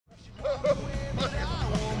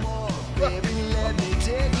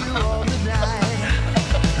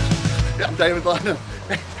David Lynham.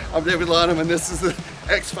 I'm David Lynham, and this is the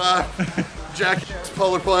X5 Jackass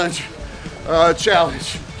Polar Plunge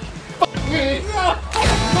Challenge.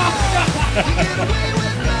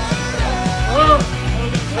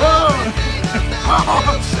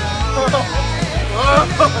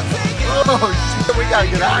 Oh shit, we gotta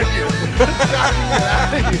get out of here. We gotta get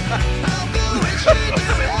out of here.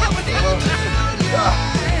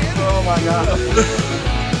 Oh my god.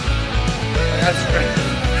 That's great.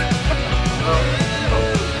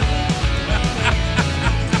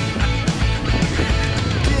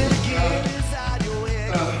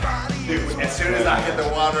 Dude, as soon as I hit the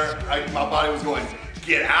water, my body was going,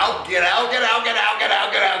 get out, get out, get out, get out, get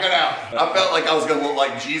out, get out, get out. I felt like I was gonna look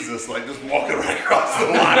like Jesus, like just walking right across the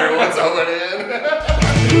water once I went in.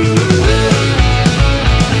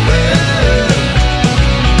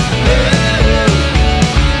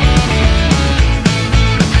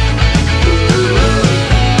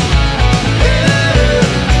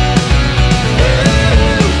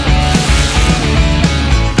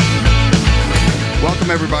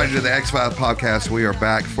 Welcome everybody to the X5 podcast. We are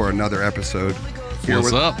back for another episode.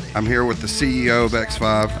 What's up? I'm here with the CEO of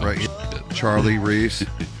X5, right here, Charlie Reese.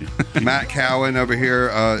 Matt Cowan over here,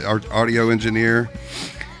 our audio engineer.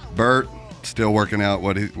 Bert, still working out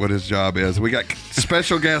what his job is. We got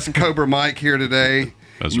special guest Cobra Mike here today.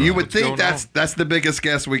 That's you right. would think that's the biggest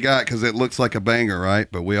guest we got because it looks like a banger, right?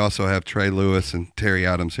 But we also have Trey Lewis and Terry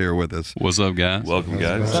Adams here with us. What's up, guys? Welcome,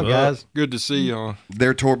 guys. What's up, guys? Good to see y'all.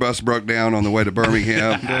 Their tour bus broke down on the way to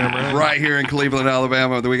Birmingham. Right here in Cleveland,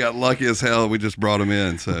 Alabama. We got lucky as hell. We just brought them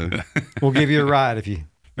in. So we'll give you a ride if you.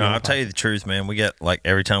 No, I'll tell you the truth, man. We get like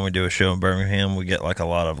every time we do a show in Birmingham, we get like a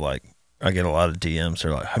lot of I get a lot of DMs.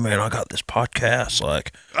 They're like, "Hey, man, I got this podcast."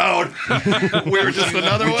 Like, oh, we were just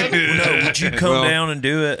another one. No, would you come down and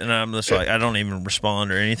do it? And I'm just like, I don't even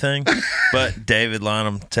respond or anything. But David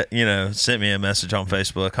Lynham, sent me a message on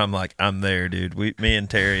Facebook. I'm like, I'm there, dude. Me and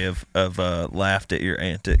Terry have laughed at your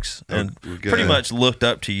antics and pretty much looked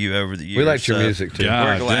up to you over the years. We liked your music too.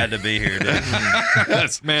 We're glad to be here, dude.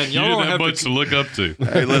 Man, y'all You don't didn't have have much to look up to.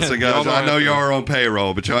 Hey, listen, guys. Y'all I know don't y'all are on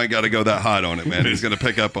payroll, but y'all ain't got to go that hot on it, man. He's going to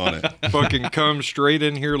pick up on it. fucking come straight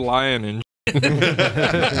in here lying and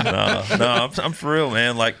No, I'm for real,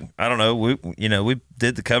 man. Like, I don't know, we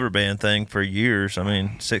did the cover band thing for years. I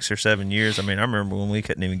mean, 6 or 7 years. I mean, I remember when we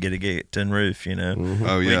couldn't even get a gig at Tin Roof.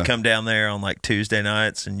 Oh yeah. We'd come down there on like Tuesday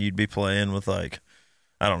nights, and you'd be playing with like,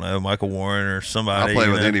 I don't know, Michael Warren or somebody. I'll play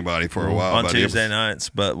with anybody for a while on buddy. Tuesday nights.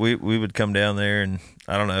 But we would come down there, and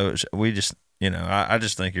I don't know, we just I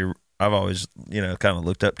just think I've always, kind of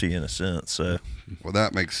looked up to you in a sense. So, well,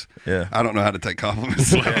 that makes. Yeah. I don't know how to take compliments.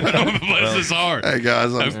 This is hard. Hey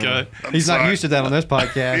guys, Okay. He's not used to that on this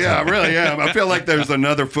podcast. Yeah, I really am. I feel like there's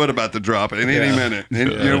another foot about to drop at any minute.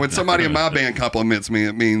 And, when somebody in my band compliments me,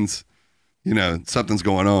 it means, something's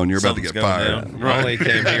going on. You're about to get fired. I only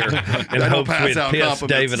came here and hoped we'd piss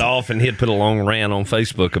David off and he'd put a long rant on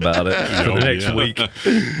Facebook about it for the next week.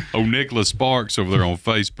 Oh, Nicholas Sparks over there on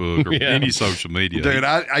Facebook or any social media. Dude,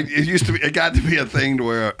 it got to be a thing to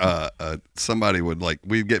where somebody would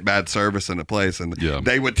we'd get bad service in a place and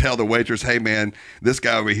they would tell the waitress, "Hey man, this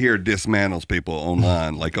guy over here dismantles people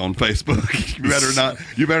online, like on Facebook. You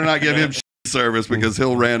better not give him service because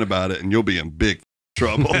he'll rant about it and you'll be in big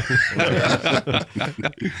trouble."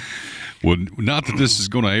 Well, not that this is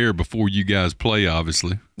going to air before you guys play,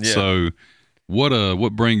 obviously. Yeah. So, what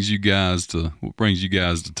brings you guys to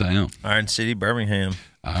town? Iron City, Birmingham.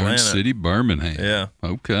 Iron City, Birmingham. Yeah.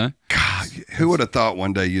 Okay. God, who would have thought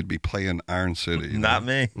one day you'd be playing Iron City? Not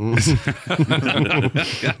me.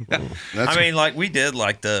 I mean, like we did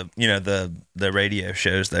like the radio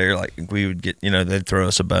shows there. Like we would get, they'd throw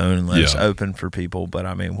us a bone and let us open for people. But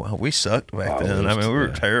I mean, we sucked back then. I mean, we were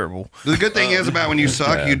terrible. The good thing is about when you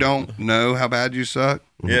suck, you don't know how bad you suck.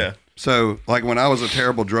 Yeah. So, like when I was a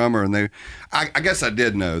terrible drummer, and I guess I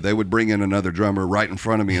did know, they would bring in another drummer right in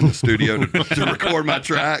front of me in the studio to record my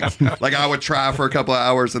tracks. Like I would try for a couple of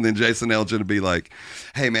hours, and then Jason Elgin would be like,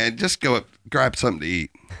 "Hey man, just go up, grab something to eat,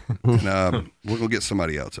 and we're gonna get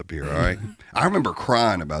somebody else up here." All right. I remember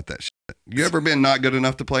crying about that shit. You ever been not good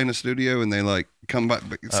enough to play in a studio, and they come by,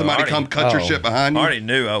 somebody come cut your shit behind you? I already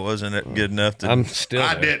knew I wasn't good enough to. I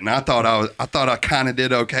didn't. I thought I kind of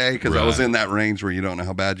did okay because I was in that range where you don't know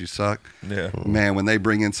how bad you suck. Yeah. Man, when they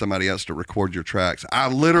bring in somebody else to record your tracks, I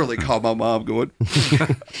literally called my mom going,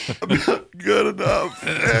 "I'm not good enough,"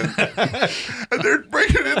 and they're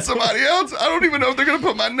bringing in somebody else. I don't even know if they're gonna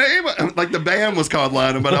put my name. Like the band was called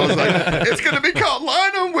Lynham, but I was like, it's going to be called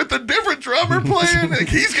Lynham with a different drummer playing, and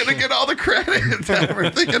he's going to get all the credit. I remember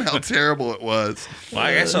thinking how terrible it was. Well,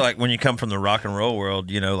 I guess like when you come from the rock and roll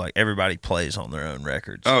world, like everybody plays on their own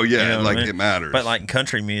records. Oh yeah, You know what like I mean? it matters. But like in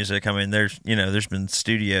country music, I mean, there's been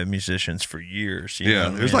studio musicians for years. You know yeah,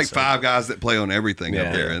 what I there's mean? like 5 guys that play on everything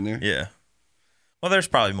up there, isn't there? Yeah. Well, there's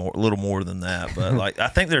probably a little more than that, but like I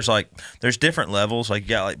think there's different levels. Like you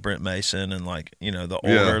got like Brent Mason and like the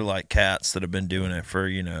older like cats that have been doing it for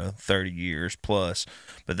 30 years plus.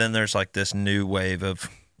 But then there's like this new wave of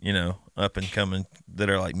up and coming that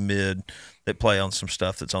are like mid that play on some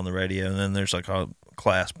stuff that's on the radio, and then there's like a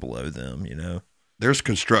class below them. There's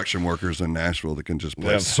construction workers in Nashville that can just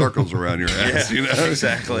play circles around your ass.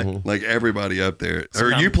 Exactly. Like everybody up there.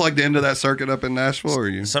 Are you plugged into that circuit up in Nashville? Or are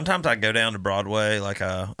you? Sometimes I go down to Broadway. Like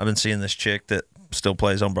I've been seeing this chick that still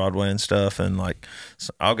plays on Broadway and stuff, and like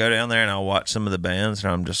I'll go down there and I'll watch some of the bands,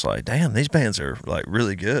 and I'm just like, damn, these bands are like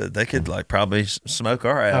really good. They could like probably smoke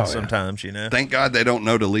our ass sometimes. Thank God they don't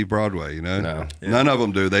know to leave Broadway. No. None of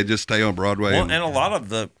them do. They just stay on Broadway. Well, and a lot of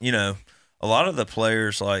the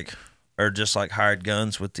players like are just like hired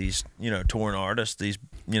guns with these touring artists. These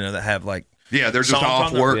that have like they're just songs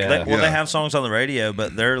off work. They have songs on the radio,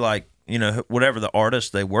 but they're like whatever the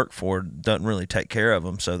artist they work for doesn't really take care of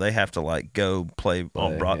them, so they have to like go play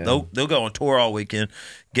on Broadway. They'll go on tour all weekend,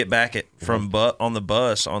 get back on the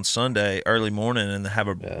bus on Sunday early morning, and have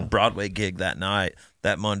a Broadway gig that night,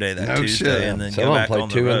 that Monday, that Tuesday, shit. and then Some go of them back play on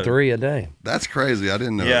the 2 road. and 3 a day. That's crazy. I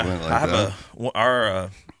didn't know it went like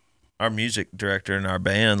that. Our music director in our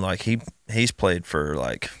band, like he's played for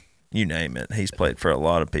like you name it. He's played for a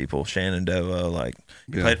lot of people. Shenandoah,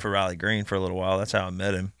 he played for Riley Green for a little while. That's how I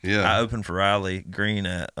met him. Yeah. I opened for Riley Green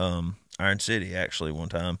at Iron City actually one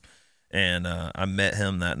time, and I met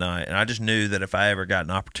him that night. And I just knew that if I ever got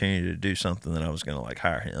an opportunity to do something, that I was going to like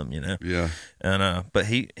hire him. Yeah. And but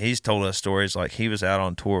he's told us stories like he was out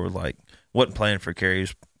on tour with like wasn't playing for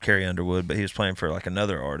Carrie Underwood, but he was playing for like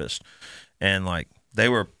another artist, and like they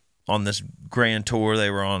were on this grand tour.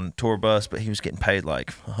 They were on tour bus, but he was getting paid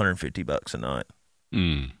like $150 a night.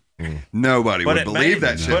 Nobody would believe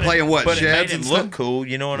that shit. Playing what, but sheds it made and him stuff? look cool,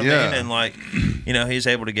 you know what I mean? And like, he's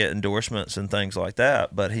able to get endorsements and things like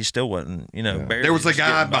that, but he still wasn't, barely. There was a just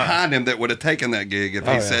guy getting by. behind him that would have taken that gig if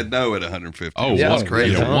he said no at 150. Oh, That's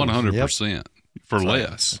crazy. 100% for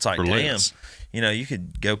less. It's like, for damn, less. you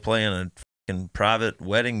could go play in a fucking private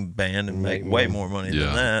wedding band and make way more money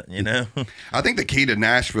than that, I think the key to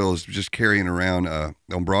Nashville is just carrying around on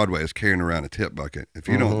Broadway is carrying around a tip bucket. If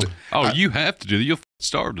you don't, You have to do that. You'll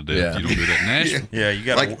starve to death if you don't do that in Nashville. Yeah, you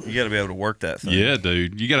got to be able to work that thing. Yeah,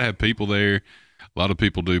 dude. You got to have people there. A lot of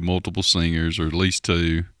people do multiple singers or at least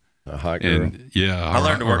 2. A hot girl. And, I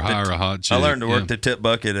learned to work hire a hot chick. I learned to work the tip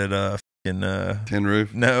bucket at Tin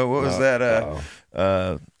Roof. No, what was that?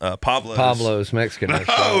 Pablo's. Pablo's Mexican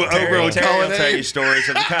restaurant. Over on Terry will tell Colonnade. you stories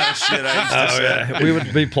of the kind of shit I used to say. We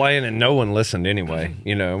would be playing and no one listened anyway.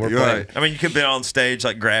 We're You're playing. right. I mean, you could be on stage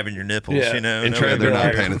like grabbing your nipples, And nobody Trey would be they're not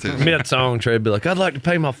like, paying attention. mid-song, Trey would be like, I'd like to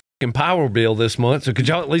pay my fucking power bill this month, so could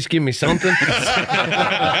y'all at least give me something? Start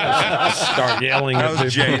yelling I at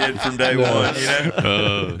was people. jaded from day one,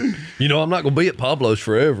 I'm not going to be at Pablo's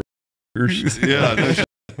forever. Yeah,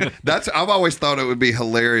 I've always thought it would be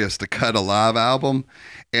hilarious to cut a live album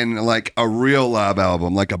and like a real live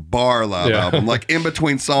album, like a bar live album, like in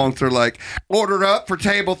between songs they're like, order up for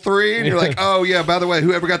table 3, and you're like, oh yeah, by the way,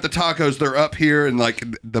 whoever got the tacos, they're up here, and like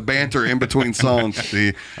the banter in between songs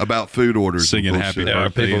about food orders, Singing and happy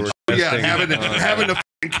bullshit. birthday. having to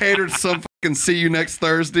cater to some fucking see you next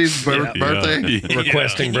Thursday's birthday.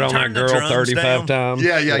 Requesting Can you Brown turn That the Girl drums 35 down? times.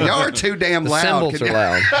 Yeah, y'all are too damn The loud. cymbals are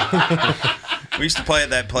loud. We used to play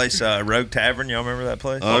at that place, Rogue Tavern. Y'all remember that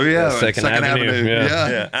place? Oh yeah, Second Avenue. Yeah.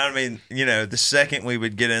 Yeah, I mean, the second we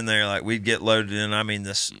would get in there, like we'd get loaded in. I mean,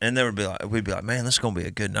 and there would be like, we'd be like, man, this is gonna be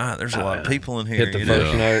a good night. There's a lot of people in here. Hit the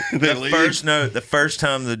first note. The first note, the first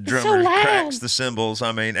time the drummer cracks the cymbals,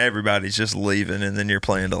 I mean, everybody's just leaving, and then you're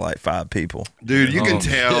playing to like 5 people. Dude, you can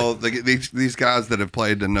tell these guys that have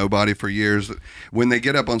played to nobody for years, when they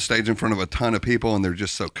get up on stage in front of a ton of people and they're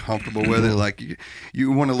just so comfortable with it, like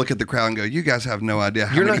you want to look at the crowd and go, you guys have no idea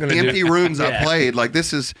how many empty rooms I played. Like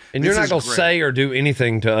this is, and you're not going to say or do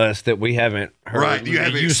anything to us that we haven't heard. Right, you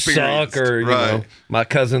haven't You experienced. suck, or you know, my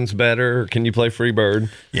cousin's better. Or can you play Freebird?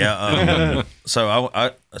 Yeah. So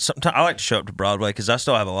I sometimes I like to show up to Broadway because I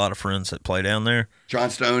still have a lot of friends that play down there.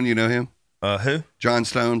 John Stone, you know him? Who? John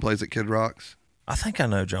Stone plays at Kid Rock's. I think I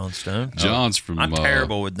know John Stone. John's from. I'm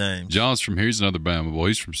terrible with names. John's from. Here's another Bama boy.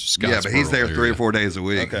 He's from Scottsboro. Yeah, but he's there area. 3 or 4 days a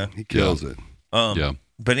week. Okay. He kills it. Yeah.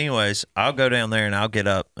 But anyways, I'll go down there and I'll get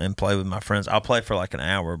up and play with my friends. I'll play for like an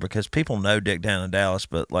hour because people know Dick down in Dallas,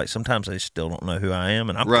 but like sometimes they still don't know who I am,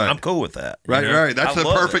 and I'm cool with that. Right, right. That's the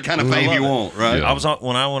perfect kind of fame you want, right? Yeah.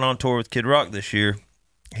 When I went on tour with Kid Rock this year.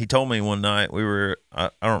 He told me one night I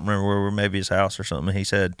don't remember where we were, maybe his house or something. He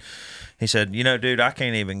said, you know, dude, I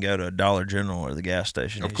can't even go to a Dollar General or the gas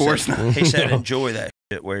station. Of course not. He said, enjoy that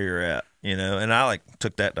shit where you're at, you know. And I like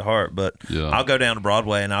took that to heart. But I'll go down to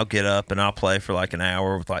Broadway and I'll get up and I'll play for like an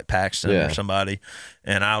hour with like Paxton or somebody,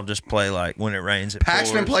 and I'll just play like When It Rains.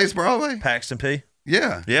 Paxton plays Broadway. Paxton P.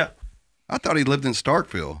 Yeah. I thought he lived in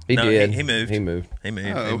Starkville. He did. He moved. He moved. He moved.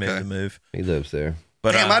 Oh, He made okay. the move. He lives there.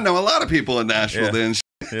 But Damn, I know a lot of people in Nashville. Yeah. Then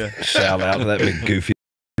Shout out to that big goofy.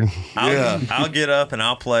 I'll get up and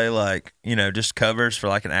I'll play like, you know, just covers for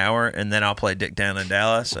like an hour, and then I'll play Dick Down in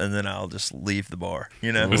Dallas, and then I'll just leave the bar,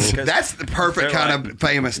 you know. that's the perfect kind of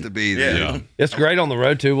famous to be. Yeah. It's great on the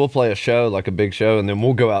road too. We'll play a show, like a big show, and then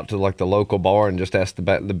we'll go out to like the local bar and just ask the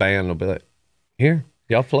band. They'll be like, "Here,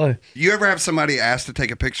 y'all play." You ever have somebody ask to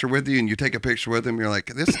take a picture with you, and you take a picture with them? You're like,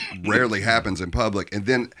 this rarely happens in public, and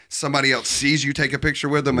then somebody else sees you take a picture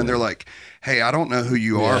with them, and they're like, "Hey, I don't know who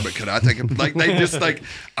you are, but could I take a like?" They just like,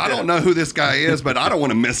 I don't know who this guy is, but I don't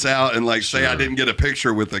want to miss out and like say I didn't get a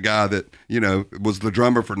picture with the guy that was the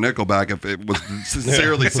drummer for Nickelback if it was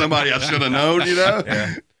sincerely somebody I should have known, you know.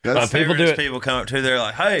 Yeah. That's, people do it. People come up to, they're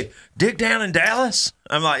like, "Hey, Dick Down in Dallas?"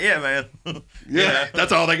 I'm like, "Yeah, man." yeah,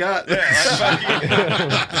 that's all they got. Yeah,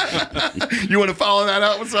 You want to follow that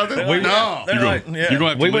up with something? No. They're You're like, gonna have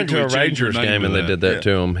to We went to a legally change your Rangers name game and they did that to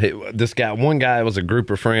him. One guy was a group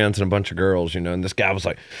of friends and a bunch of girls, you know, and this guy was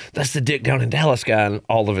like, "That's the Dick Down in Dallas guy," and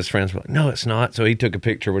all of his friends were like, "No, it's not." So he took a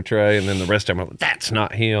picture with Trey, and then the rest of them were like, "That's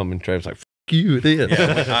not him," and Trey was like, "F you, it is."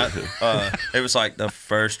 Yeah, it was like the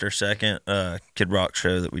first or second Kid Rock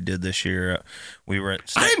show that we did this year. We were at.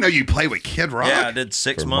 I didn't know you played with Kid Rock. Yeah, I did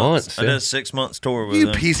 6 For months. months, I did yeah. a 6 months tour with You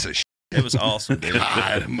him. piece of shit. It was awesome, dude.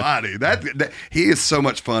 God almighty. That he is so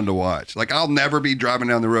much fun to watch. Like, I'll never be driving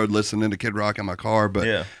down the road listening to Kid Rock in my car,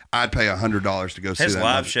 but I'd pay $100 to go see His that.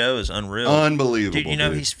 live show is unreal. Unbelievable. Dude, you know,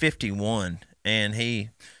 dude. he's 51 and he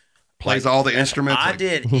plays all the instruments.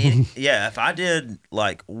 If I did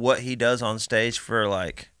like what he does on stage for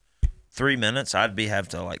like 3 minutes, I'd have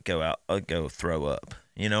to like go throw up.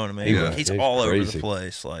 You know what I mean? Yeah. He's He's all over crazy. the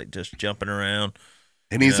place, like just jumping around.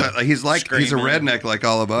 And he's he's a screaming. redneck like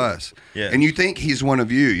all of us. Yeah. And you think he's one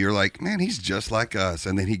of you. You're like, man, he's just like us.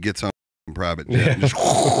 And then he gets on a private jet and just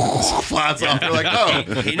flies off. You're like, oh,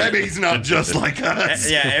 maybe he's not just like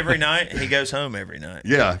us. Yeah, every night he goes home every night.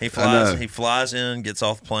 Yeah, He I know. flies in, gets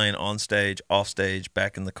off the plane, on stage, off stage,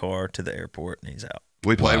 back in the car to the airport, and he's out.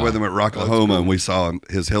 We played Wow. with him at Rocklahoma, and we saw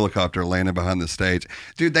his helicopter landing behind the stage.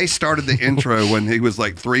 Dude, they started the intro when he was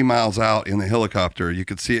like 3 miles out in the helicopter. You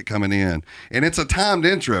could see it coming in. And it's a timed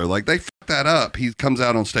intro. Like, they fucked that up. He comes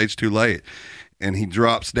out on stage too late, and he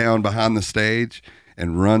drops down behind the stage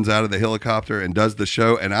and runs out of the helicopter and does the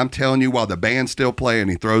show. And I'm telling you, while the band's still playing,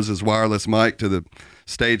 he throws his wireless mic to the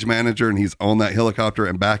stage manager, and he's on that helicopter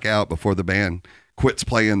and back out before the band quits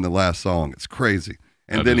playing the last song. It's crazy.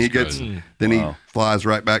 And That then is he gets, crazy. then he flies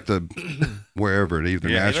right back to wherever, either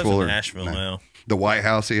Yeah, he lives Nashville in or Nashville now. the White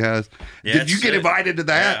House he has. Yeah, Did you it's get sick. invited to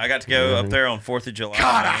that? Yeah, I got to go up there on 4th of July.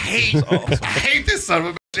 God, I hate, It's awesome. I hate this son of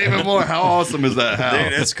a bitch even more. How awesome is that house?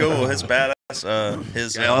 Dude, it's cool. It's badass.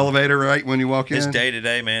 His elevator right when you walk in. his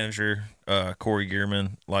day-to-day manager, Corey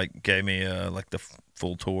Gearman, like gave me like the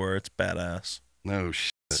full tour. It's badass. No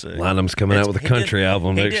shit. Sick. Lynam's coming out with a He country did-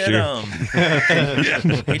 album he next did, year.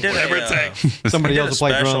 He did Whatever it takes. Somebody He did else a will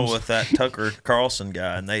play special drums. with that Tucker Carlson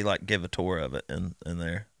guy, and they like give a tour of it, and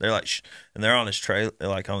they're like, and they're on his trailer,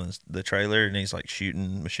 like on the trailer, and he's like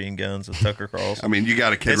shooting machine guns with Tucker Carlson. I mean, you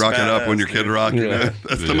got to Kid It's Rock it up when badass, you're Kid dude. Rock. You Yeah. know?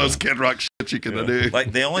 That's the most Kid Rock shit you can do.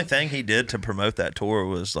 Like the only thing he did to promote that tour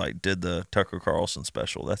was like did the Tucker Carlson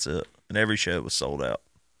special. That's it, and every show was sold out,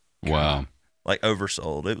 Wow. like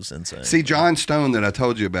oversold. It was insane. See, John Stone that I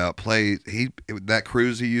told you about played that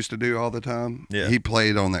cruise he used to do all the time. Yeah. He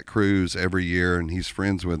played on that cruise every year, and he's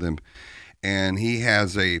friends with him. And he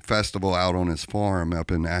has a festival out on his farm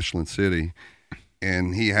up in Ashland City.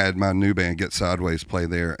 And he had my new band Get Sideways play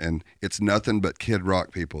there, and it's nothing but Kid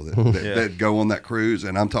Rock people that go on that cruise.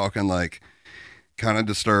 And I'm talking like kind of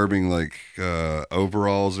disturbing, like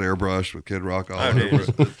overalls airbrushed with Kid Rock all Oh, over dude.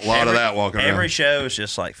 it. A lot of that walking Every around. show is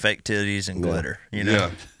just like fake titties and glitter, you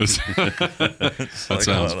know. Yeah. That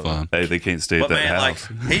sounds fun. Hey, they can't stay at But that man, house.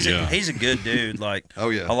 like he's a good dude. Like Oh,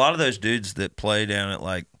 yeah. a lot of those dudes that play down at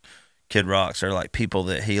like Kid Rock's are like people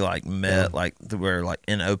that he like met, like that were like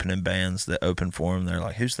in opening bands that opened for him. They're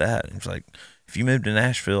like, "Who's that?" And he's like, "If you move to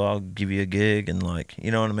Nashville, I'll give you a gig," and like,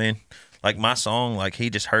 you know what I mean? like my song, like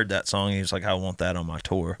he just heard that song. He was like, I want that on my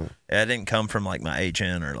tour. It didn't come from like my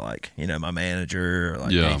agent or like, you know, my manager or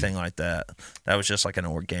like anything like that. That was just like an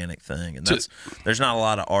organic thing. And there's not a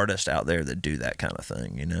lot of artists out there that do that kind of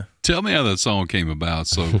thing, you know? Tell me how that song came about.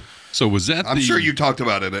 So was that I'm sure you talked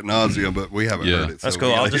about it at nauseum, but we haven't heard it. That's so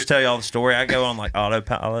cool. I'll just tell you all the story. I go on like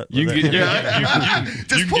autopilot. You can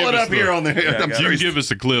just pull it up here on the You can give us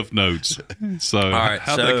the cliff notes. So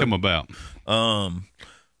how'd that come about?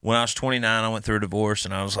 When I was 29, I went through a divorce,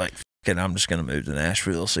 and I was like, "Fuck it, I'm just going to move to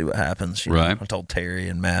Nashville, see what happens." You know? I told Terry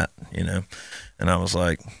and Matt, you know, and I was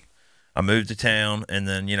like, I moved to town, and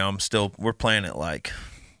then, you know, we're playing at like,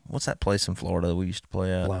 what's that place in Florida that we used to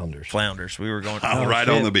play at? Flounders. We were going right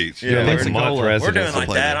on the beach. Yeah, we're doing like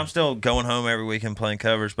that. I'm still going home every weekend playing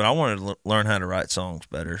covers, but I wanted to learn how to write songs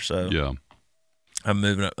better. So I'm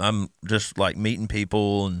moving up. I'm just like meeting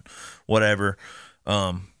people and whatever.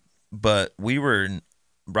 But we were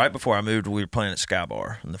right before I moved. We were playing at Sky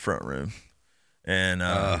Bar in the front room, and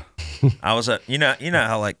I was at you know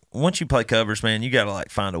how like once you play covers, man, you got to like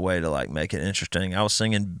find a way to like make it interesting. I was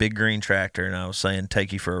singing Big Green Tractor, and I was saying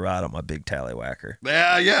Take You for a Ride on my big tallywhacker.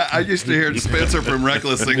 Yeah. I used to hear Spencer from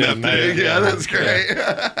Reckless sing that thing. Yeah, that's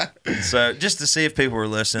great. So just to see if people were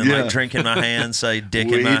listening, like drink in my hand, say dick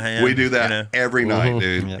in my hand. We do that, you know? every night,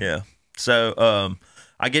 dude. Yeah. So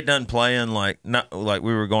I get done playing, like not like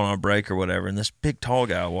we were going on a break or whatever, and this big tall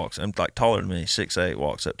guy walks, I'm like taller than me, 6'8",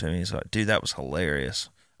 walks up to me. He's like, "Dude, that was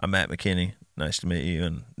hilarious. I'm Matt McKinney. Nice to meet you."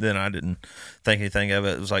 And then I didn't think anything of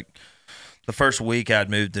it. It was like the first week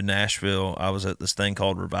I'd moved to Nashville, I was at this thing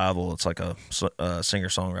called Revival. It's like a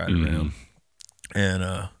singer-songwriter round.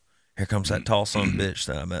 And here comes that tall son of a bitch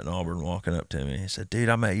that I met in Auburn walking up to me. He said, "Dude,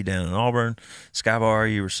 I met you down in Auburn, Sky Bar.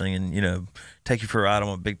 You were singing, you know, Take You for a Ride on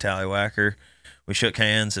a big tallywhacker." We shook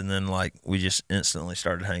hands, and then like we just instantly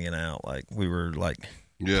started hanging out. Like we were like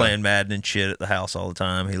playing Madden and shit at the house all the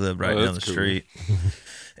time. He lived right down the street.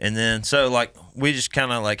 And then so like we just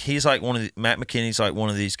kind of like he's like Matt McKinney's like one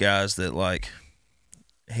of these guys that like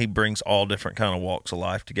he brings all different kind of walks of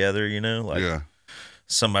life together, you know, like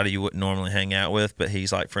somebody you wouldn't normally hang out with, but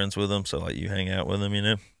he's like friends with them, so like you hang out with him, you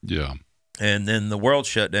know. Yeah. And then the world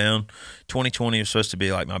shut down. 2020 was supposed to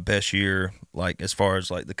be like my best year, like as far as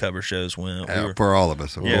like the cover shows went. For all of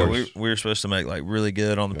us, of course. We were supposed to make like really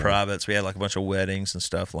good on the privates. We had like a bunch of weddings and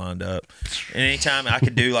stuff lined up. And anytime I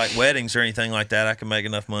could do like weddings or anything like that, I could make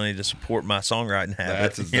enough money to support my songwriting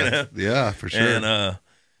habit. You know? Yeah, for sure. And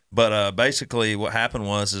but basically what happened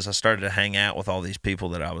is I started to hang out with all these people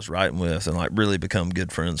that I was writing with and like really become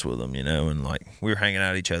good friends with them, you know, and like we were hanging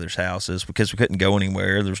out at each other's houses because we couldn't go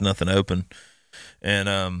anywhere. There was nothing open.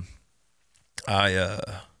 And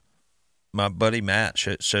my buddy Matt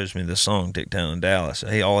shows me this song, Dick Down in Dallas.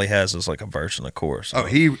 All he has is like a verse and a chorus. Oh,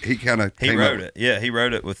 he kind of wrote it. Yeah, he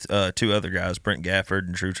wrote it with two other guys, Brent Gafford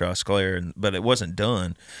and Drew Trosclair, but it wasn't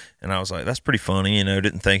done. And I was like, that's pretty funny, you know,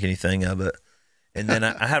 didn't think anything of it. And then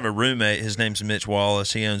I have a roommate. His name's Mitch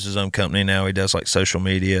Wallace. He owns his own company now. He does like social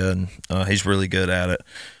media, and he's really good at it.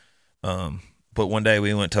 But one day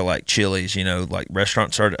we went to like Chili's, you know, like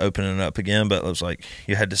restaurants started opening up again, but it was like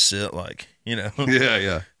you had to sit like, you know.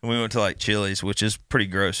 Yeah. And we went to like Chili's, which is pretty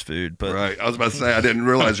gross food. But right. I was about to say, I didn't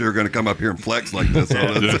realize you were going to come up here and flex like this.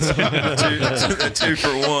 two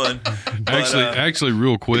for one. Actually,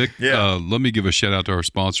 real quick, let me give a shout out to our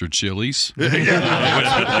sponsor, Chili's. But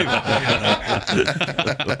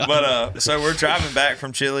so we're driving back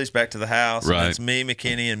from Chili's back to the house. Right. And it's me,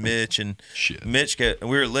 McKinney, and Mitch. And Mitch we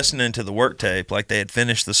were listening to the work tape, like they had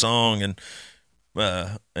finished the song, and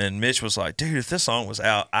Mitch was like, "Dude, if this song was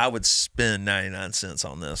out, I would spend 99 cents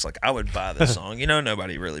on this. Like, I would buy this song." You know,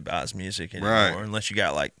 nobody really buys music anymore unless you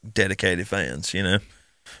got like dedicated fans, you know.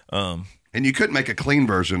 And you couldn't make a clean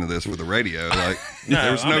version of this for the radio. Like,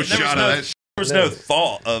 there was no shot of that. There was no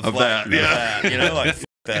thought of like, that. You know, like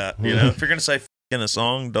that. You know, if you're gonna say in a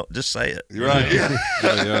song, don't just say it. Right.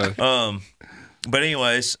 Yeah. But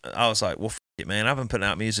anyways, I was like, well, it, man, I've been putting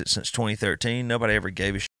out music since 2013. Nobody ever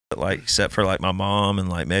gave a shit, like, except for like my mom and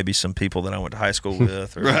like maybe some people that I went to high school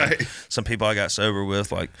with, or like, some people I got sober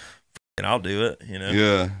with. Like, I'll do it, you know.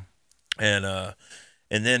 Yeah.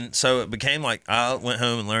 And then so it became like I went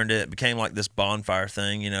home and learned it. It became like this bonfire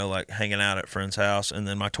thing, you know, like hanging out at a friend's house. And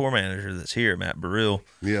then my tour manager that's here, Matt Burrell,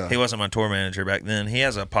 he wasn't my tour manager back then. He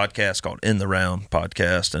has a podcast called In the Round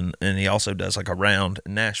podcast, and he also does like a round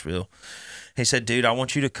in Nashville. He said, "Dude, I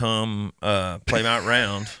want you to come play my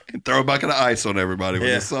round." And throw a bucket of ice on everybody with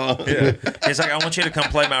a song. Yeah. He's like, "I want you to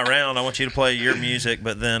come play my round. I want you to play your music,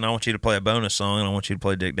 but then I want you to play a bonus song, and I want you to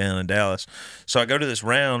play Dick Down in Dallas." So I go to this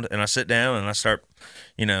round, and I sit down, and I start,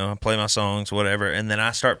 you know, I play my songs, whatever, and then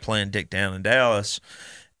I start playing Dick Down in Dallas.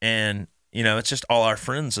 And you know, it's just all our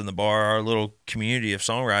friends in the bar, our little community of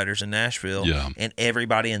songwriters in Nashville. Yeah. And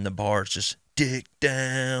everybody in the bar is just dig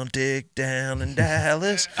down in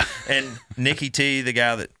Dallas. And Nicky T, the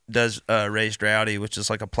guy that does Raised Rowdy, which is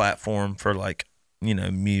like a platform for like, you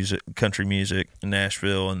know, music, country music in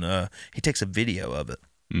Nashville. And he takes a video of it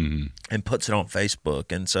and puts it on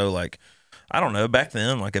Facebook. And so like, I don't know, back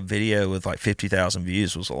then, like a video with like 50,000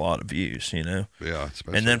 views was a lot of views, you know? Yeah.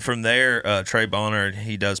 Especially. And then from there, Trey Bonner,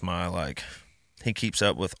 he does my, like, he keeps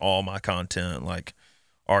up with all my content, like,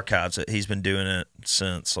 archives it. He's been doing it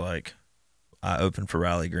since, like, I opened for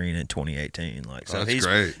Riley Green in 2018. Like, so that's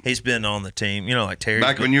great. He's been on the team, you know, like Terry.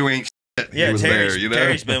 Back when you ain't shit, yeah, he was Terry's, there, you know?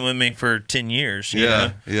 Terry's been with me for 10 years. You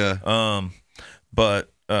know? Yeah.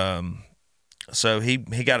 So he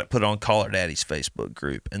got it put on Caller Daddy's Facebook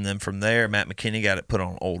group, and then from there, Matt McKinney got it put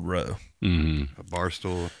on Old Row. A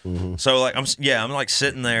Barstool. So like I'm like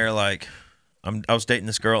sitting there like I was dating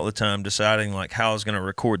this girl at the time, deciding like how I was gonna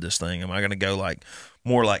record this thing. Am I gonna go like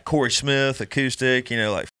more like Corey Smith acoustic, you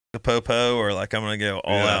know, like a popo, or like I'm gonna go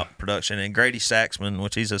all out production? And Grady Saxman,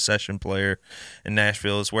 which he's a session player in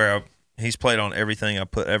Nashville, is where he's played on everything I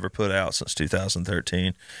ever put out since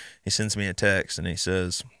 2013. He sends me a text and he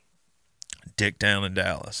says, Dick down in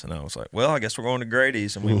Dallas. And I was like, well, I guess we're going to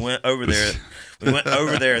Grady's. And we went over there. We went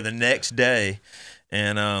over there the next day,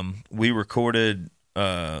 and we recorded.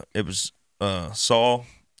 It was Saul.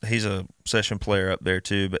 He's a session player up there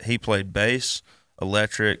too, but he played bass,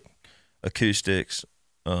 electric, acoustics,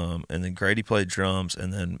 and then Grady played drums,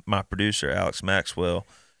 and then my producer Alex Maxwell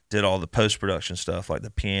did all the post-production stuff, like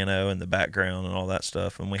the piano and the background and all that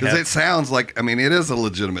stuff. And because it sounds like, I mean, it is a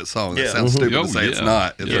legitimate song. It sounds stupid to say it's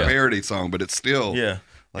not. It's a parody song, but it's still like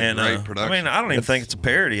great production. I mean, I don't even think it's a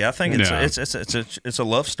parody. I think it's a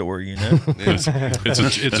love story, you know? It's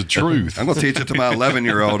a truth. I'm gonna teach it to my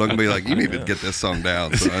 11-year-old. I'm gonna be like, you need to get this song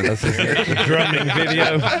down, son. That's a drumming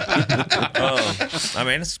video. I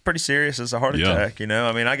mean, it's pretty serious. It's a heart attack, you know?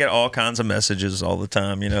 I mean, I get all kinds of messages all the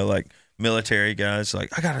time, you know, like military guys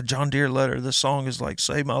like, I got a John Deere letter. This song is like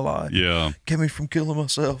saved my life. Yeah. Get me from killing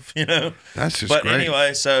myself, you know? That's just But great.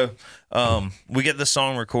 anyway, so we get the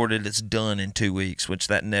song recorded. It's done in 2 weeks, which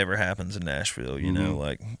that never happens in Nashville, you know?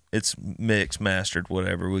 Like, it's mixed, mastered,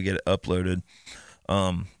 whatever. We get it uploaded.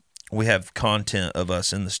 We have content of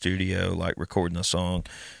us in the studio, like recording the song.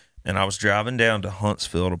 And I was driving down to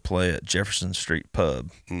Huntsville to play at Jefferson Street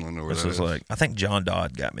Pub. I know where This that was is. like, I think John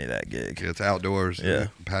Dodd got me that gig. Yeah, it's outdoors. Yeah.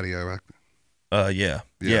 Patio. Right? Yeah.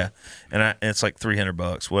 And it's like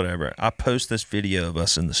 $300, whatever. I post this video of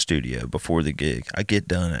us in the studio before the gig. I get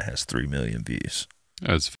done, it has 3 million views.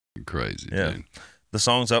 That's fucking crazy. Yeah. Dude. The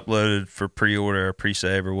song's uploaded for pre-order or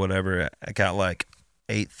pre-save or whatever. I got like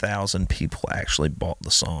 8,000 people actually bought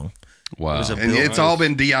the song. Wow. It was a And bill- it's all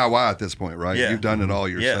been DIY at this point, right? Yeah. You've done it all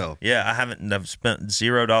yourself. Yeah, I've spent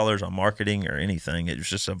 $0 on marketing or anything. It was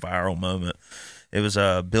just a viral moment. It was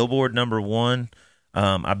a Billboard #1.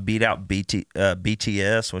 I beat out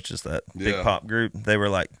BTS, which is that big pop group. They were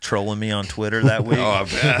like trolling me on Twitter that week. Oh, I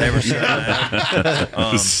bet. They were so mad.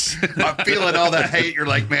 I'm feeling all that hate. You're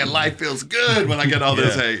like, man, life feels good when I get all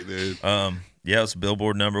this hate, dude. Yeah, it was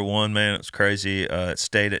Billboard #1, man. It was crazy. It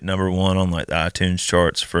stayed at #1 on like the iTunes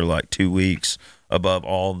charts for like 2 weeks, above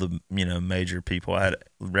all the major people. I had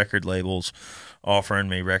record labels offering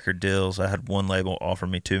me record deals. I had one label offer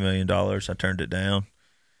me $2 million. I turned it down.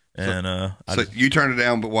 And So you turned it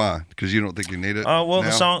down, but why? Because you don't think you need it? well, now?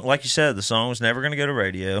 the song, like you said, the song was never going to go to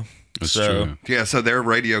radio. That's so, true. Yeah, so their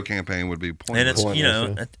radio campaign would be pointless.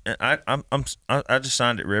 And it's I just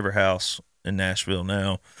signed at River House in Nashville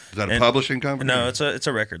now. Is that a publishing company? No, it's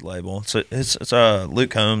a record label. It's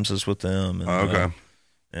Luke Combs is with them. And, Oh, okay.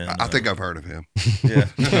 And, I think I've heard of him. yeah,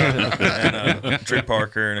 and Drew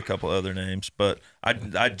Parker and a couple other names. But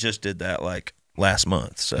I just did that like last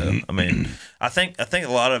month. So I mean, I think a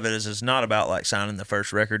lot of it is it's not about like signing the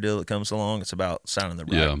first record deal that comes along. It's about signing the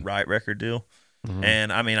right record deal.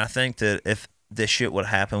 And I mean, I think that if this shit would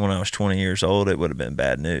happen when I was 20 years old, it would have been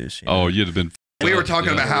bad news. You know? Oh, you'd have been. We were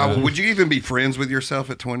talking about how would you even be friends with yourself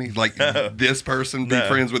at 20? Like this person be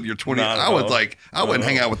friends with your 20? Not at I would all. like I wouldn't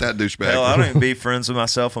hang out with that douchebag. Hell, I don't even be friends with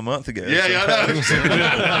myself a month ago. Yeah, I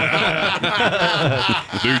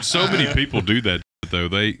know. Dude, so many people do that though.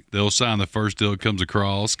 They'll sign the first deal that comes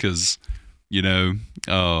across because they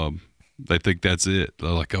think that's it. They're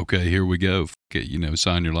like, okay, here we go. F it,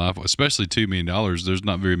 sign your life. Especially $2 million. There's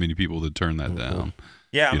not very many people that turn that down.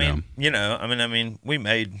 Yeah, I mean, we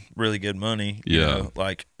made really good money. You know,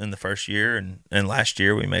 like in the first year and last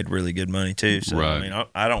year we made really good money too. So Right. I mean,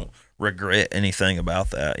 I don't regret anything about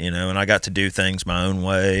that. And I got to do things my own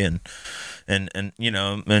way, and and you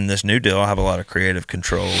know, in this new deal, I have a lot of creative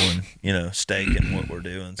control and, you know, stake in what we're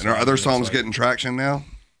doing. And are other songs getting traction now?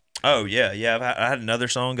 Oh yeah, I had another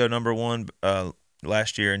song go #1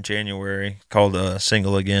 last year in January called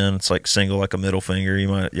 "Single Again." It's like single like a middle finger.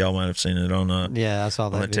 Y'all might have seen it on yeah, I saw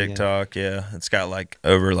that on the video. TikTok. Yeah, it's got like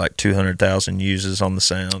over like 200,000 uses on the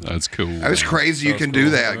sound. That's cool. It's crazy you can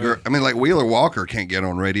do that. I mean, like Wheeler Walker can't get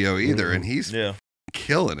on radio either, and he's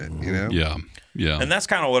killing it. You know? Yeah. And that's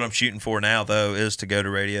kind of what I'm shooting for now, though, is to go to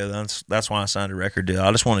radio. That's why I signed a record deal.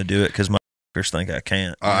 I just want to do it because my think I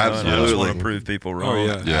can't. Oh, absolutely. I just want to prove people wrong.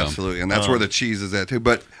 Oh, yeah. Absolutely. And that's where the cheese is at too.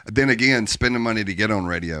 But then again, spending money to get on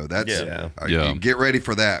radio, that's you get ready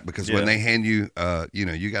for that, because when they hand you you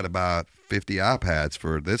know, you got to buy 50 iPads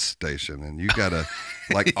for this station, and you got to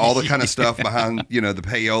like all the kind of stuff behind, you know, the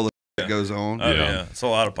payola that goes on. Oh, yeah. It's a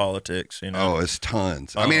lot of politics, you know. Oh, it's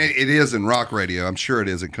tons. I mean, it is in rock radio. I'm sure it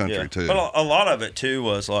is in country too. But a lot of it too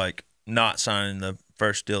was like not signing the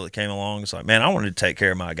first deal that came along. It's like, man, I wanted to take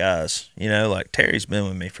care of my guys. You know, like Terry's been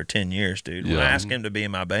with me for 10 years, dude. When I asked him to be in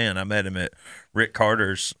my band, I met him at Rick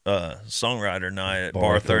Carter's songwriter night at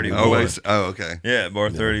Bar 31. Oh, okay. Yeah, at Bar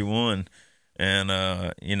 31.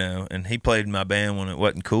 And, you know, and he played in my band when it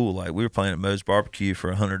wasn't cool. Like, we were playing at Moe's Barbecue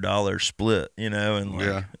for $100 split, you know, and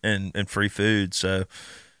like, and free food. So,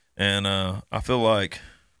 and I feel like,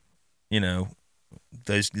 you know,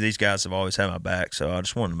 these guys have always had my back. So I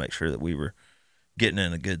just wanted to make sure that we were getting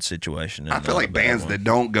in a good situation. I feel like bands that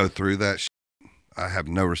don't go through that shit, I have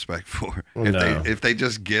no respect for. If they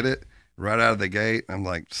just get it right out of the gate, I'm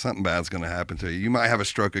like, something bad's going to happen to you. You might have a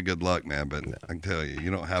stroke of good luck, man, but I can tell you,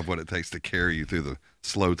 you don't have what it takes to carry you through the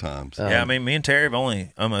slow times. Yeah, I mean, me and Terry have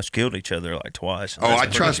only almost killed each other like twice. Oh,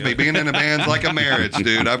 trust me, being in a band's like a marriage,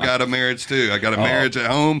 dude. I've got a marriage too. I got a marriage at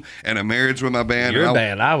home and a marriage with my band. Your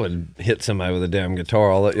band, I would hit somebody with a damn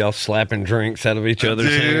guitar. I'll let y'all slapping drinks out of each other's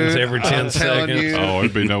hands every 10 seconds. You, oh,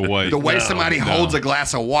 it'd be no way. The way somebody holds a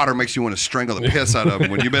glass of water makes you want to strangle the piss out of them.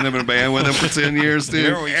 When you've been in a band with them for 10 years,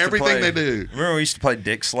 dude, everything they do. Remember we used to play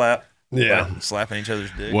dick slap? Yeah. Like, slapping each other's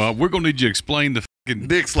dicks. Well, we're going to need you to explain the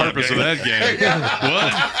dick slap purpose of that game.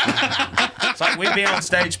 What? It's like we'd be on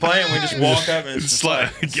stage playing, we just walk up and it's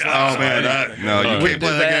like, oh man, no, you can't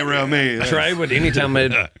play that game around me. Trey would, anytime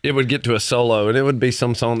it would get to a solo, and it would be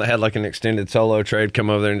some song that had like an extended solo, Trey'd come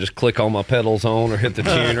over there and just click all my pedals on or hit the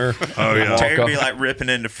tuner. Oh yeah, Terry would be like ripping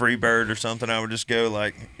into Freebird or something. I would just go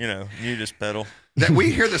like, you know, you just pedal. That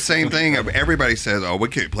we hear the same thing. Everybody says, "Oh, we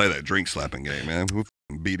can't play that drink slapping game, man. We'll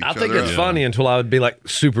beat each other." I think it's funny until I would be like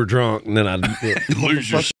super drunk, and then I'd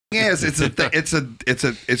lose your. Yes, it's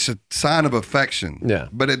a sign of affection. Yeah,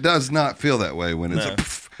 but it does not feel that way when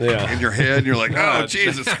it's in your head. And you're like, "Oh,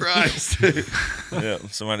 Jesus Christ!" Yeah,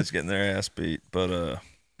 somebody's getting their ass beat. But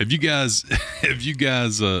have you guys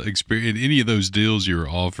experienced any of those deals you were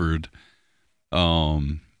offered?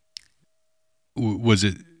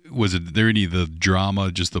 Was there any of the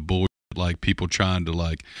drama, just the bullshit, like people trying to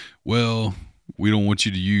like, well, we don't want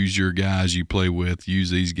you to use your guys you play with, use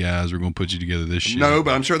these guys, we're going to put you together this shit? No,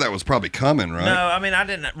 but I'm sure that was probably coming, right? No, I mean, I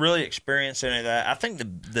didn't really experience any of that. I think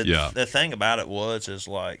the thing about it is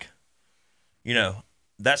like, you know,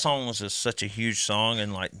 that song was just such a huge song,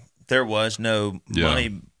 and like there was no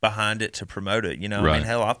money behind it to promote it. You know, I mean,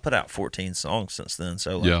 hell, I've put out 14 songs since then,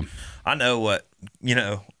 so like, I know what, you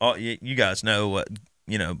know, you guys know what,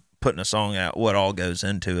 you know, putting a song out, what all goes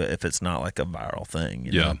into it if it's not like a viral thing.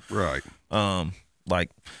 You know? Right. Like,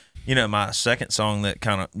 you know, my second song that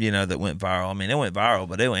kind of, you know, that went viral. I mean, it went viral,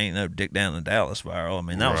 but it ain't no Dick Down in Dallas viral. I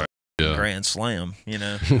mean, that was a grand slam, you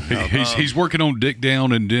know. He's working on Dick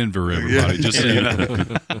Down in Denver, everybody. Just so you know.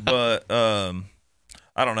 But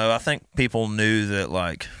I don't know. I think people knew that,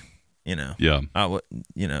 like, you know, I would,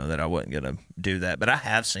 you know, that I wasn't gonna do that, but I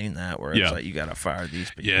have seen that where it's like you gotta fire these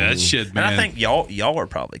people. Yeah, that shit, man. And I think y'all are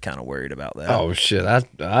probably kind of worried about that. Oh shit, I'd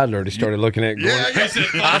already started looking at going.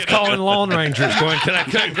 I was calling lawn rangers, going, "Can I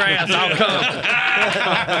cut grass? I'll come."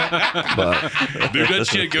 But dude, that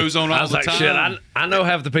shit goes on all I was the like, time. Shit, I know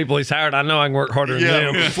half the people he's hired. I know I can work harder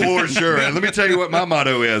than them. For sure. And let me tell you what my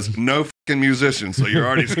motto is: no fucking musicians. So you're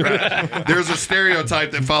already scratched. There's a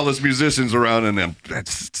stereotype that follows musicians around, and them.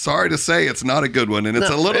 Sorry to say, it's not a good one, and it's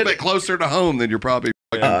a little bit closer to home than you're probably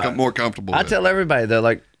more comfortable with. I tell everybody that,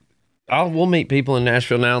 like, we'll meet people in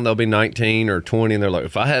Nashville now, and they'll be 19 or 20, and they're like,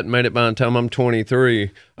 if I hadn't made it by the time I'm 23,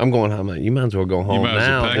 I'm going home. You might as well go home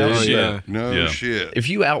now. No shit. If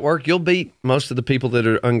you outwork, you'll beat most of the people that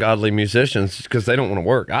are ungodly musicians because they don't want to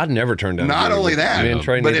work. I'd never turn down. Not only that,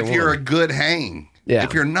 but if you're a good hang. Yeah.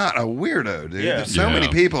 if you're not a weirdo, dude. Yeah. So many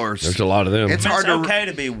people are. There's a lot of them. It's I mean, hard it's to. okay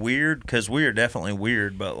to be weird because we are definitely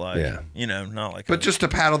weird, but like, Yeah. you know, not like. But just to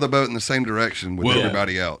paddle the boat in the same direction with Well,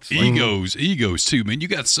 everybody else. Like, egos too, man. You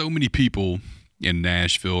got so many people in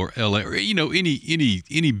Nashville or LA or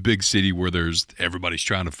any big city where there's everybody's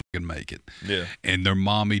trying to fucking make it. Yeah. And their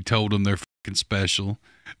mommy told them they're fucking special,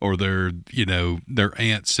 or their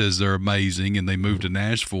aunt says they're amazing, and they moved to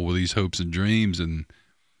Nashville with these hopes and dreams, and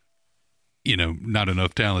not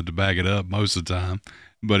enough talent to back it up most of the time.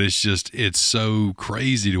 But it's so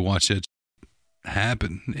crazy to watch that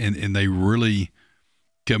happen, and they really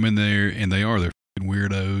come in there and they're fucking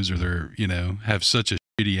weirdos, or they're have such a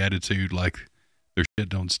shitty attitude, like their shit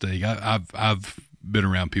don't stink. I've been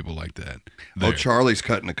around people like that. Oh, Charlie's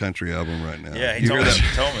cutting a country album right now. Yeah, he You told hear me. that?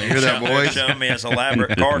 He told me. You hear that voice? Showing me his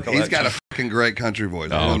elaborate car collection. He's got a fucking great country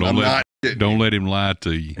voice. Oh, don't let him lie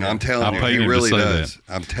to you. No, I'm telling you, paid he him to really say does.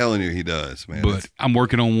 that. I'm telling you, he does, man. But I'm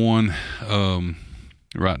working on one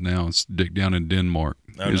right now. It's Dick Down in Denmark.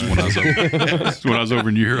 It's when I was over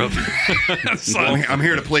in Europe. I'm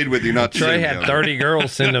here to plead with you, not to Trey sue had you. 30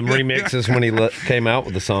 girls send him remixes when he came out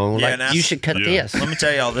with the song. Yeah, Like, now- you should cut this. Let me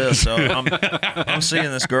tell y'all this. So I'm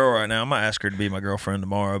seeing this girl right now. I'm gonna ask her to be my girlfriend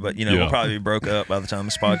tomorrow, but we'll probably be broke up by the time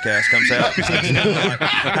this podcast comes out. So it's kinda like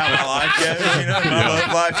how my life goes. My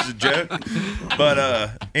love life is a joke.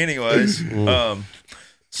 But anyways,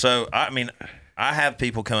 so I mean, I have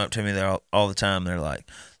people come up to me there all the time. They're like,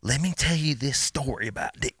 "Let me tell you this story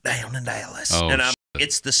about Dick Down in Dallas," and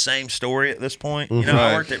it's the same story at this point. I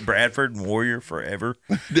Right. worked at Bradford and Warrior forever.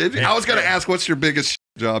 Did you? I was going to ask, what's your biggest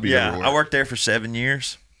job you ever worked? I worked there for 7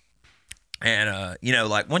 years. And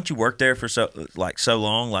like once you work there for so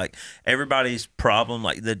long, like everybody's problem,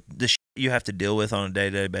 like the shit you have to deal with on a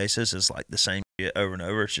day-to-day basis is like the same shit over and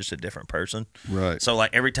over. It's just a different person. Right. So like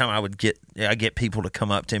every time I get people to come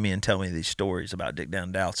up to me and tell me these stories about Dick Down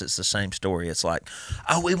in Dallas, it's the same story. It's like,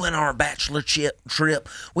 oh, we went on our bachelor trip.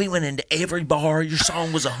 We went into every bar. Your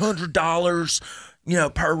song was $100.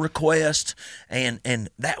 Per request, and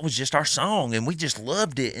that was just our song, and we just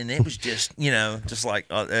loved it, and it was just, just like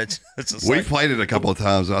it's just We like, played it a couple of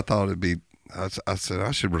times. I thought it'd be. I said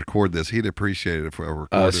I should record this. He'd appreciate it if I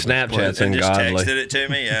recorded it. Snapchat's and just ungodly. texted it to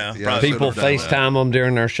me. Yeah, Yeah, probably. People should've done that. FaceTime them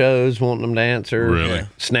during their shows, wanting them to answer. Really? Yeah.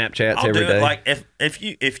 Snapchats I'll every do day. it. Like if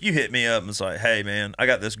you hit me up and it's like, hey man, I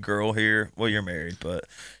got this girl here. Well, you're married, but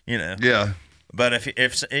Yeah. But if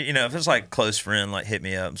it's like close friend, like hit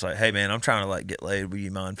me up and it's like, hey man, I'm trying to like get laid. Will you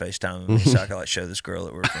mind FaceTiming me so I can like show this girl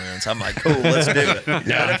that we're friends? I'm like, cool, let's do it. But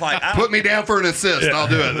if like Put me down for an assist. I'll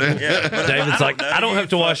do it. yeah, but if David's like, know I don't you, have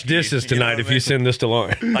to fuck wash you, dishes you know tonight what if I mean? you send this to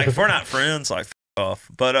Lauren. Like if we're not friends, like f off.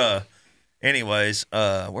 But anyways,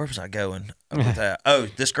 where was I going with that? Oh,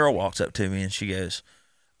 this girl walks up to me and she goes,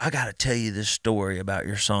 I gotta tell you this story about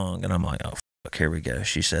your song. And I'm like, oh fuck, here we go.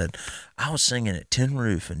 She said, I was singing at Tin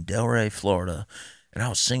Roof in Delray, Florida, and I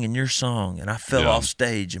was singing your song and I fell off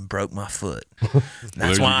stage and broke my foot.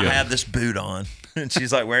 That's There why I you go. have this boot on. And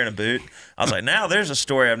she's like wearing a boot. I was like, now there's a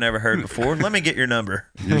story I've never heard before. Let me get your number.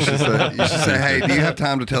 You should say, hey, do you have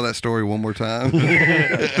time to tell that story one more time?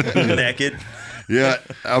 Naked. Yeah,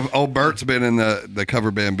 old Bert's been in the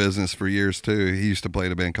cover band business for years too. He used to play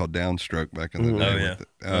in a band called Downstroke back in the day. Oh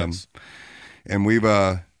yeah. Nice. And we've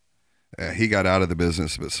he got out of the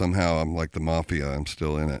business, but somehow I'm like the mafia. I'm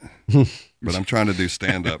still in it. But I'm trying to do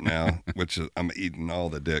stand up now, which is I'm eating all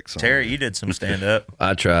the dicks. Terry, you did some stand up.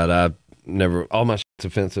 I tried. I never. All my shit's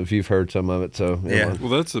offensive. You've heard some of it, so Yeah. Well,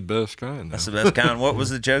 that's the best kind. That's the best kind. What was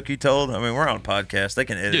the joke you told? I mean, we're on a podcast. They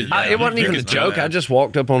can edit it. out. It wasn't even a It's not joke. bad. I just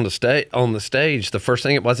walked up on the stage. The first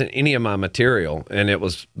thing, it wasn't any of my material, and it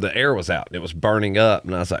was the air was out. It was burning up,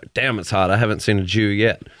 and I was like, "Damn, it's hot. I haven't seen a Jew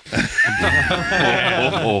yet." They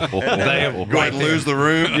have Go ahead and lose the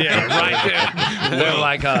room. Yeah, right there. They're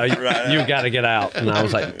like, you got to get out. And I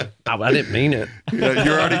was like, I didn't mean it. Yeah,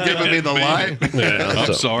 you're already giving me the light.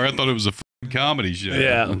 I'm sorry. I thought it was a comedy show.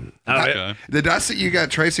 Yeah. Okay. Did I see you got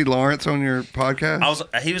Tracy Lawrence on your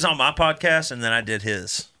podcast? He was on my podcast, and then I did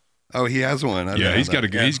his. Oh, he has one. I Yeah, didn't he's know got a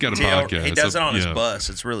that. he's got a TL podcast. He does it on his Yeah. bus.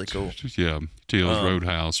 It's really cool. Yeah, TL's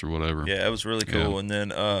Roadhouse or whatever. Yeah, it was really cool. Yeah. And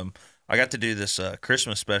then I got to do this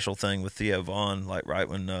Christmas special thing with Theo Vaughn, like right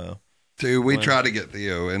when. Dude, we tried to get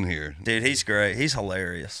Theo in here. Dude, he's great. He's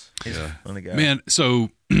hilarious. He's a funny guy. Man,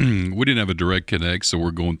 so we didn't have a direct connect, so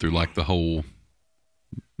we're going through like the whole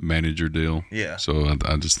manager deal. Yeah. So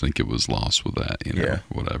I just think it was lost with that,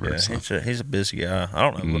 whatever. Yeah, So, he's a busy guy. I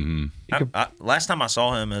don't know. Last time I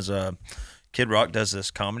saw him as Kid Rock does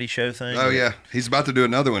this comedy show thing. Oh yeah, he's about to do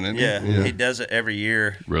another one, isn't he? Yeah, he does it every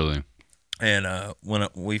year. really? And when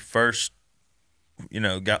we first,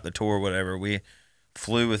 got the tour, whatever, we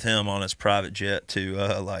flew with him on his private jet to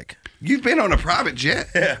like. You've been on a private jet?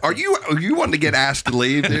 Yeah. Are you wanting to get asked to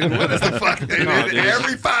leave, dude? What is the fuck? Dude? dude.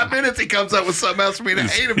 Every 5 minutes he comes up with something else for me to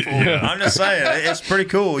hate him for. I'm just saying, it's pretty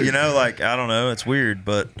cool, you know. Like I don't know, it's weird,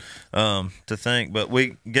 but to think. But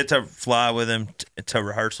we get to fly with him to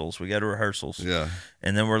rehearsals. We go to rehearsals, Yeah.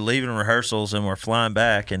 and then we're leaving rehearsals and we're flying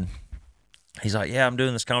back, and he's like, "Yeah, I'm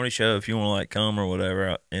doing this comedy show. If you want to like come or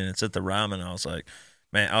whatever," and it's at the Ryman. I was like.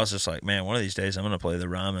 Man, I was just like, man, one of these days I'm going to play the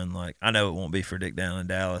Ryman. Like, I know it won't be for Dick Down in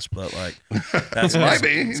Dallas, but like, that's Might be.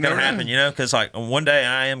 it's going to happen, you know? Because like one day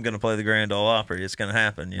I am going to play the Grand Ole Opry. It's going to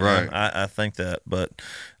happen, you know? Right. I think that, but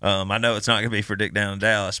I know it's not going to be for Dick Down in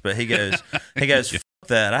Dallas. But he goes, F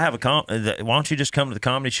that. I have why don't you just come to the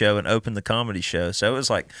comedy show and open the comedy show? So it was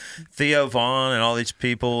like Theo Vaughn and all these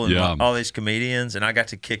people and like, all these comedians, and I got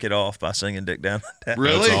to kick it off by singing Dick Down in Dallas.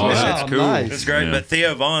 Really? That's awesome. Wow, cool. nice. It's great, Yeah. but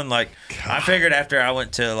Theo Vaughn, like, I figured after I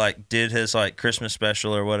went to like did his like Christmas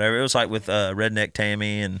special or whatever, it was like with Redneck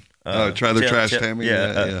Tammy and Trailer Trash Tammy?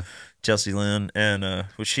 Yeah. Chelsea Lynn, and well,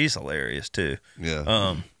 she's hilarious too.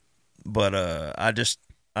 Yeah. But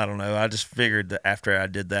I don't know. I just figured that after I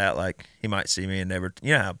did that, like he might see me and never,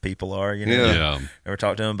 you know how people are, you know, Yeah. never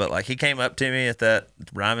talk to him. But like he came up to me at that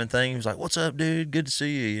Ryman thing. He was like, "What's up, dude? Good to see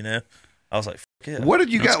you." You know, I was like, "Fuck yeah." What have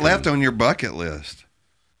you That's got left on your bucket list?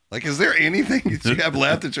 Like, is there anything that you have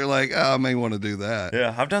left that you're like, oh, I may want to do that?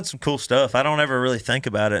 Yeah, I've done some cool stuff. I don't ever really think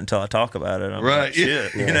about it until I talk about it. I'm Right. like,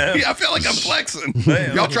 shit, you know? Yeah, I feel like I'm flexing.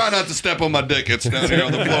 Damn. Y'all try not to step on my dick. It's down here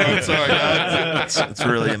on the floor. I'm sorry, guys. It's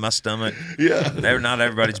really in my stomach. Yeah. Not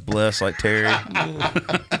everybody's blessed like Terry.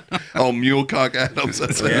 Oh, Mule Cock Adams.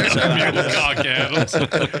 That's Yeah, it. so Cock Adams.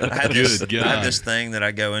 I had this, Good I had God. this thing that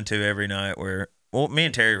I go into every night where, well, me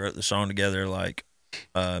and Terry wrote the song together like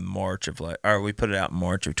March of we put it out in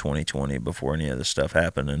March of 2020 before any of this stuff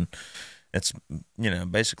happened, and it's, you know,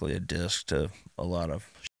 basically a disc to a lot of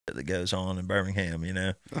shit that goes on in Birmingham, you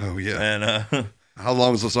know. Oh, yeah. And How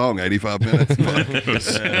long is the song? 85 minutes?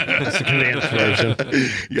 That's the condensed version.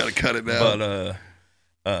 You got to cut it down.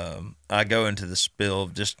 but I go into the spill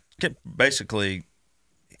of just basically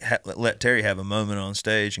let Terry have a moment on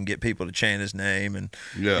stage and get people to chant his name, and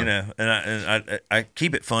Yeah. you know, and I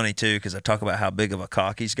keep it funny too because I talk about how big of a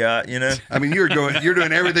cock he's got, you know. I mean, you're doing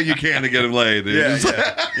everything you can to get him laid, dude.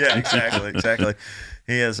 Yeah, exactly.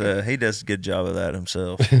 He does a good job of that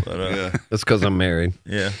himself. But Yeah. That's because I'm married.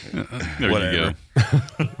 yeah, There whatever. you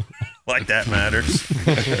go. Like that matters.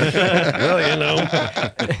 Well, you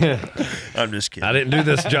know, I'm just kidding. I didn't do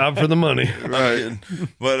this job for the money. Right.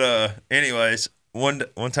 But anyways, one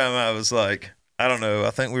time I was like, I don't know, I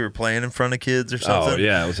think we were playing in front of kids or something. Oh,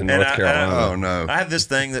 yeah, it was in And North Carolina. Oh, no. I have this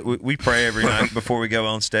thing that we pray every night before we go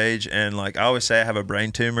on stage, and like I always say I have a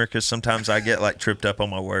brain tumor because sometimes I get like tripped up on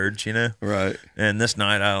my words, you know. Right. And this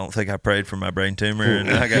night I don't think I prayed for my brain tumor, and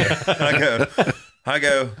I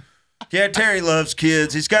go. Yeah, Terry loves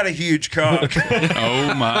kids. He's got a huge cock.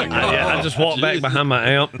 Oh my God! Yeah, I just walked back behind my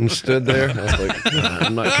amp and stood there. I was like,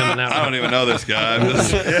 I'm not coming out. I don't even know this guy. I'm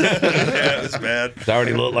just- Yeah, it was bad. It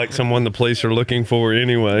already looked like someone the police are looking for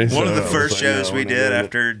anyway. One of the so I was first like, shows no, we no, did no, no.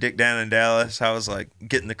 after Dick Down in Dallas, I was like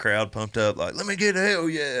getting the crowd pumped up, like, let me get a hell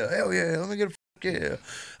yeah, let me get a fuck yeah.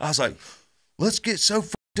 I was like, let's get so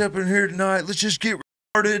fucked up in here tonight. Let's just get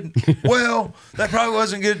retarded. Well, that probably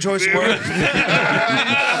wasn't a good choice of words.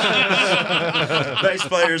 Bass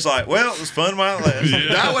player's like, well, it was fun while it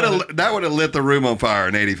lasted. That would have lit the room on fire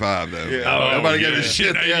in '85 though. Yeah. Nobody gave yeah. a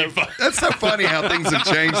shit. In Yeah. 85. That's so funny how things have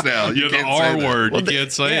changed now. You're the can't R say that. word. You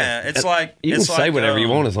can't say Yeah, it. it's like You can it's say like, whatever you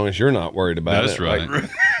want as long as you're not worried about That's it. right. Like,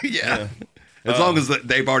 Yeah. As long as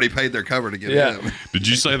they've already paid their cover to get Yeah. him. Did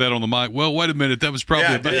you say that on the mic? Well, wait a minute. That was probably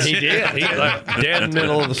Yeah, I a bad did. he did. He like dead in the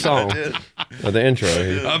middle of the song, or the intro.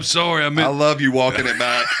 I'm sorry. I I meant love you walking it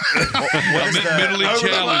back. what is the, mentally Over the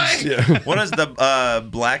challenged. Yeah. what is the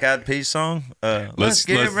Black Eyed Peas song? Let's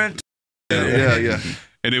get it right. Yeah.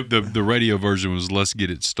 And the radio version was "Let's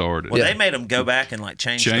Get It Started." Well, they made them go back and like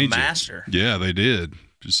change the Change it. master. Yeah, they did.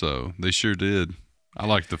 So they sure did. I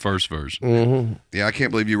liked the first version. Mm-hmm. Yeah, I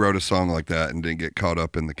can't believe you wrote a song like that and didn't get caught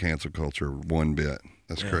up in the cancel culture one bit.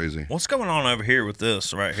 That's crazy. What's going on over here with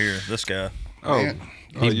this right here? This guy. Oh, Man.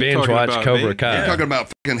 He you binge talking watched about Cobra me? Kai. You're talking about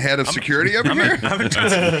fucking head of security over here? I've been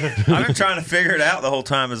trying to figure it out the whole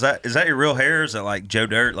time. Is that your real hair? Or is that like Joe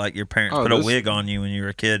Dirt? Like your parents Oh, put a this- wig on you when you were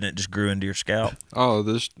a kid and it just grew into your scalp? all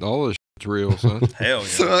this shit's real, son. Hell yeah!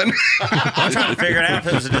 Son. I'm trying to figure it out if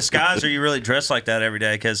it was a disguise or you really dress like that every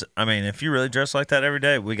day. Because I mean, if you really dress like that every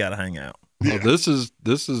day, we got to hang out. Oh, this is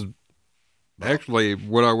actually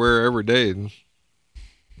what I wear every day.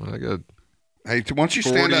 I got Hey, why don't you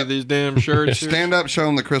 40 stand of up? these damn shirts. here. Stand up, show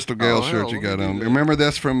them the Crystal Gale Oh, shirt hell, you let got me do on. that. Remember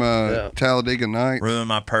this from Talladega Nights? Ruin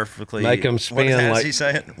my perfectly. Make 'em What spin is like- he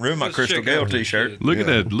saying? Ruin my Let's Crystal check Gale out this T-shirt. shit. Look at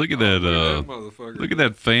that! Look at that! motherfucker. Look at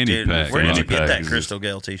that fanny Dude, pack. where did you on get the that pack. Crystal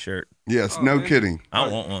Gale T-shirt? Yes, Oh, no man. kidding. I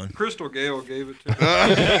want one. Crystal Gale gave it to me.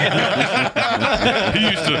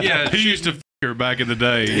 He used to f- her back in the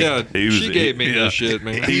day. Yeah, she gave me yeah. this shit,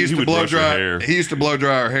 man. He used to would blow brush her dry. hair. He used to blow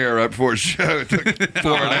dry our hair right before a show. It took 4.5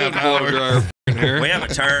 I didn't blow hours. dry her f***ing hair. We have a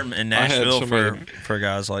term in I had Nashville for somebody-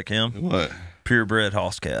 guys like him. What? Purebred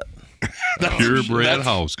house cat. Purebred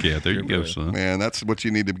house cat. There you go, son. Man, that's what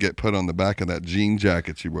you need to get put on the back of that jean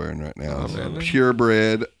jacket you're wearing right now. Oh, man.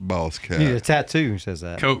 Purebred boss cat. You need a tattoo says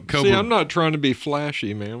that. Cobra, See, I'm not trying to be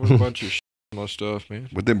flashy, man. With a bunch of shit on my stuff, man.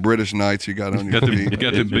 With them British Knights you got on your got them, feet. you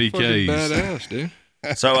got them You're fucking BKs. badass, dude.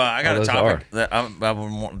 So I got Oh, a those topic that I've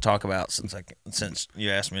been wanting to talk about since you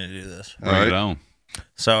asked me to do this. Bring All it right. on.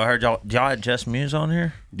 So I heard y'all had Jess Muse on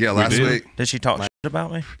here. Yeah, last did. week. Did she talk shit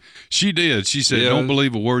about me? She did. She said, Yeah. "Don't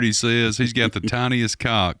believe a word he says. He's got the tiniest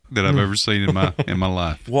cock that I've ever seen in my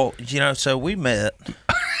life." Well, so we met.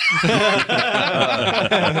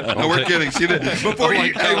 No, we're kidding. She did. Before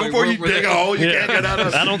you dig a hole, you can't get out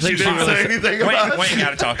of. I don't think she she didn't say really- anything We about ain't it. got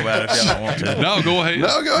to talk about it if y'all don't want to. No, go ahead.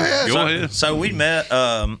 No, go ahead. Go ahead. So we met.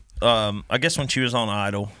 I guess when she was on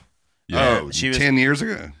Idol. Oh, she was 10 years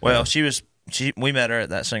ago. Well, we met her at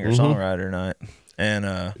that singer-songwriter night, and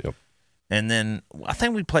and then I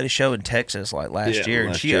think we played a show in Texas like last year,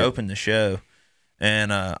 and last she year. opened the show,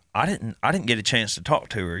 and I didn't get a chance to talk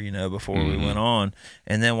to her, before we went on,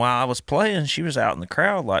 and then while I was playing, she was out in the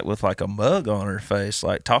crowd like with like a mug on her face,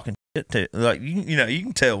 like talking shit to like you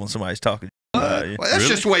can tell when somebody's talking shit about you. Well, that's Really?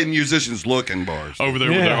 just the way musicians look in bars. Over there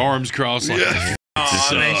with their arms crossed, like, Yeah. Oh,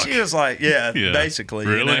 I mean, she was like, Yeah. basically,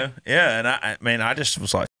 Really? yeah, and I mean, I just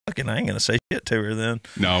was like, fucking, I ain't gonna say shit to her then.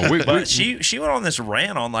 no, But she went on this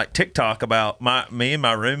rant on like TikTok about me and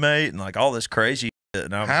my roommate and like all this crazy shit.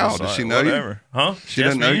 And I was How? just Does like, she know you? whatever. Huh? She Jess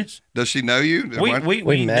doesn't know you? Muse? Does she know you?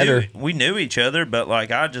 We met knew, her. We knew each other, but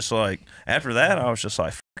like I just like after that I was just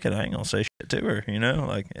like, fuck it, I ain't gonna say shit to her.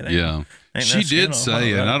 Like it ain't, yeah. ain't She no skin did on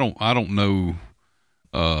say, her and back. I don't know.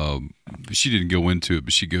 She didn't go into it,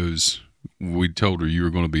 but she goes, "We told her you were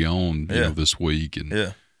going to be on, this week," and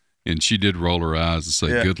Yeah. and she did roll her eyes and say,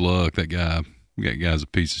 Yeah. "Good luck, that guy's a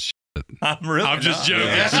piece of shit." I'm just not. joking.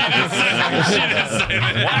 She didn't say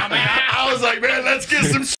that. I was like, man, let's get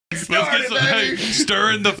some shit Let's started, get some, hey, baby.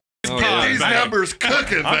 stirring the Oh, pot. yeah. These back. numbers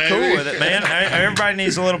cooking, I'm baby. cool with it, man. Everybody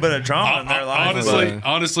needs a little bit of drama in their life.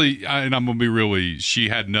 Honestly, and I'm gonna be real with you, she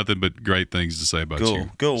had nothing but great things to say about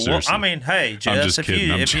you. Cool. Well, Seriously. I mean, hey, I'm Jess, just if kidding.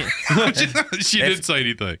 you, I'm if you, she didn't say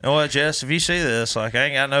anything. well, Jess, if you see this, like, I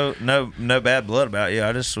ain't got no bad blood about you.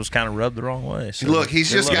 I just was kind of rubbed the wrong way. So Look,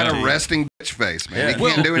 he's good just luck got to a you. resting bitch face, man. Yeah.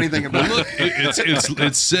 He can't do anything about Look, it.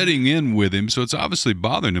 it's setting in with him, so it's obviously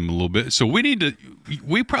bothering him a little bit. So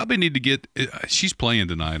we probably need to get. She's playing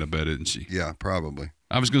tonight, I bet, isn't she? Yeah, probably.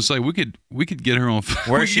 I was going to say we could get her on.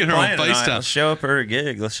 Where's we she could get her playing on tonight? FaceTime. Let's show up her a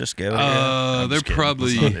gig. Let's just go. I'm They're just kidding.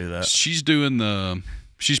 probably. Let's not do that. She's doing the.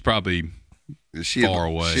 She's probably She far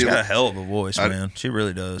away. She's got a hell of a voice, man. She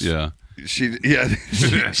really does. yeah. she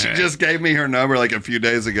just gave me her number like a few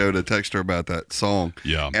days ago to text her about that song.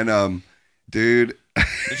 Yeah. And dude,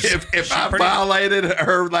 if I pretty- violated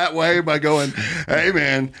her that way by going, hey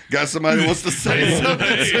man, got somebody who wants to say something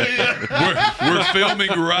to you. We're filming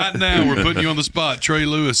right now. We're putting you on the spot. Trey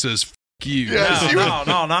Lewis says, "F you." Yeah. she No,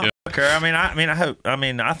 not fuck her.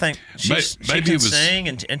 I think she maybe can it was- sing,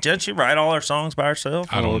 and did she write all her songs by herself?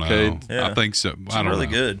 I don't Okay. know. Yeah. I think so. She's I don't really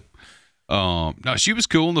know. good. No, she was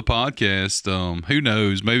cool in the podcast. Who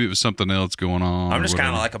knows? Maybe it was something else going on. I'm or just kind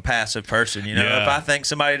of whatever. like a passive person, Yeah. If I think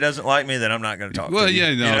somebody doesn't like me, then I'm not going to talk. Well, to you. yeah,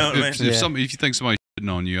 no. You know what I if, mean? if you think somebody's shitting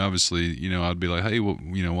on you, obviously, I'd be like, hey, well,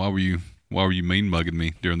 why were you mean mugging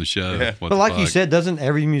me during the show? Yeah. What But the like you fuck? said, doesn't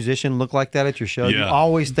every musician look like that at your show? You Yeah.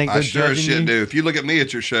 always think I they're sure as judging shit you. do. If you look at me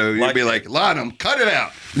at your show, you'd Like- be like, Lynham, cut it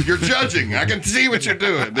out. You're judging. I can see what you're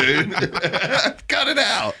doing, dude. Cut it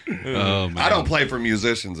out. Oh, man. I don't play for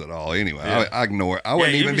musicians at all anyway. I ignore it. I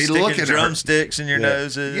wouldn't you even be sticking looking at her. drumsticks in your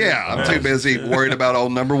noses. Yeah, I'm too busy worried about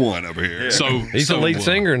old number one over here. So He's the lead uh,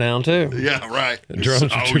 singer now too. Yeah, right. The drums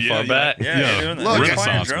are too far back. Yeah, you're doing that. Look, You're it's-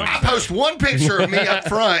 playing drums. I post one picture of me up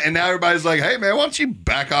front, and now everybody's like, hey, man, why don't you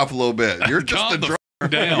back off a little bit? You're just Calm the the drummer.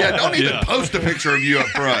 down. Yeah, don't even Yeah. post a picture of you up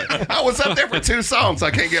front. I was up there for 2 songs.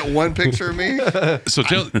 I can't get one picture of me. So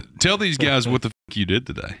tell these guys what the f- you did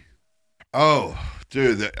today. Oh,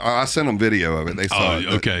 dude, I sent them video of it. They saw it.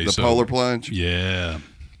 okay, The so- polar plunge. Yeah.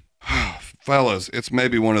 Fellas, it's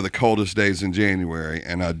maybe one of the coldest days in January,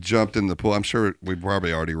 and I jumped in the pool. I'm sure we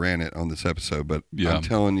probably already ran it on this episode, but Yeah. I'm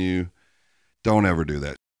telling you, Don't ever do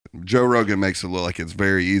that. Joe Rogan makes it look like it's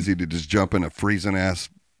very easy to just jump in a freezing ass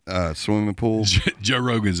swimming pool. Joe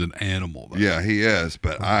Rogan's an animal, though. Yeah, he is,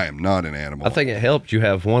 but I am not an animal. I think it helped you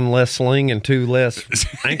have one less sling and 2 less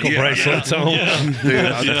ankle bracelets on.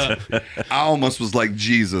 Dude, I almost was like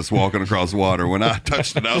Jesus walking across water. When I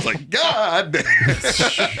touched it, I was like, God.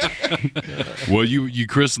 Well, you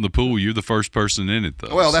christened the pool. You're the first person in it,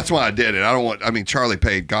 though. Well, that's why I did it. Charlie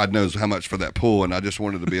paid God knows how much for that pool, and I just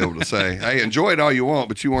wanted to be able to say, hey, enjoy it all you want,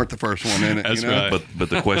 but you weren't the first one in it. That's you know? right. But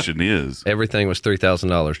the question is, Everything was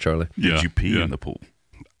 $3,000, Charlie. did you pee in the pool?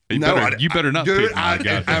 You better not dude, pick my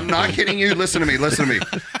goddamn I'm not kidding you. Listen to me.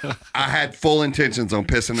 I had full intentions on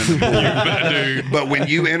pissing in the pool. But when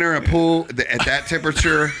you enter a pool at that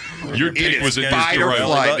temperature, Your dick was in fight or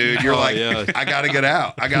flight, dude. You're like, yeah. I got to get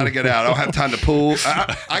out. I don't have time to pool.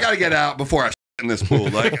 I got to get out before I shit in this pool.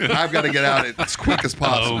 Like, I've got to get out as quick as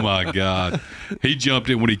possible. Oh, my God. He jumped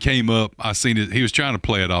in when he came up. I seen it. He was trying to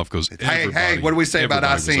play it off because Hey, what do we say about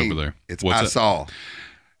I seen? Over there. It's What's I that? saw.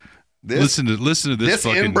 Listen to this This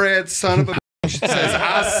fucking inbred son of a bitch says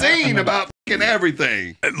I seen about fucking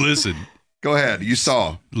everything. listen. Go ahead. You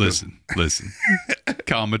saw. Listen.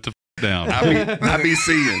 Calm it the down. I be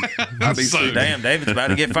seeing. Damn, David's about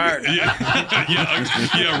to get fired.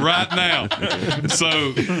 yeah, right now.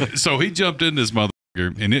 So he jumped in this motherfucker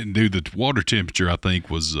and it, dude, the water temperature I think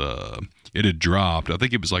was it had dropped. I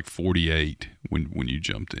think it was like 48 when you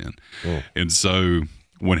jumped in, and so.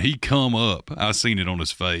 When he come up, I seen it on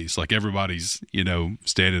his face. Like everybody's,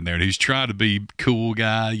 standing there, and he's trying to be cool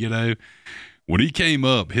guy, When he came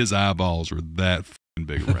up, his eyeballs were that fucking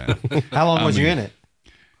big around. How long was you in it?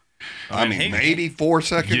 Maybe 4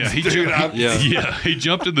 seconds. Yeah, he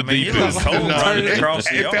jumped in the deep you look end. cold running across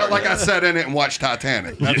the It yard. felt like I sat in it and watched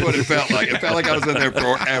Titanic. That's what it felt like. It felt like I was in there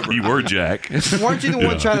forever. You were Jack. Weren't you the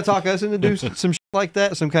one trying to talk us into do some shit like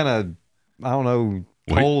that? Some kind of, I don't know,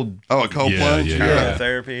 cold. Oh, a cold plunge? Yeah.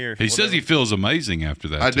 Therapy or He says he feels amazing after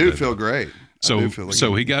that. I do today. feel great.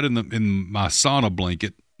 So he got in my sauna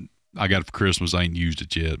blanket. I got it for Christmas. I ain't used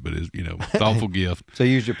it yet, but it's thoughtful gift. So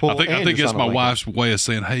you used your pool. I think that's my wife's way of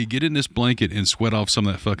saying, "Hey, get in this blanket and sweat off some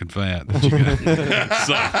of that fucking fat that you got."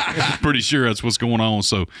 So pretty sure that's what's going on.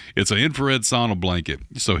 So it's an infrared sauna blanket.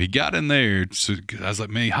 So he got in there. So I was like,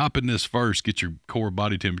 "Man, hop in this first. Get your core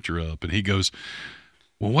body temperature up." And he goes,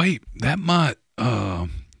 "Well, wait, that might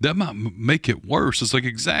make it worse." It's like,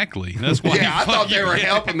 exactly. That's why. I thought they were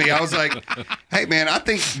helping me. I was like, hey, man, I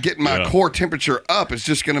think getting my core temperature up is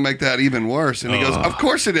just going to make that even worse. And he goes, of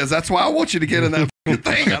course it is. That's why I want you to get in that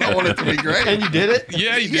thing. I don't want it to be great. And you did it?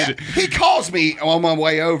 Yeah, he did it. He calls me on my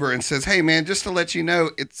way over and says, hey, man, just to let you know,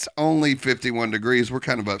 it's only 51 degrees. We're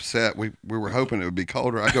kind of upset. We were hoping it would be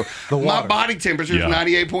colder. I go, my body temperature is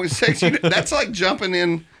 98.6. That's like jumping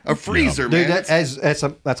in a freezer, Dude, man.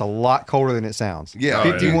 that's a lot colder than it sounds. Yeah.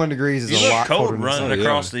 51 degrees is You a lot look cold colder than it running sounds.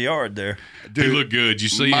 across the yard there. Dude, he looked good. You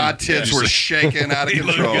see, my tits were shaking out of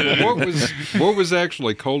control. What was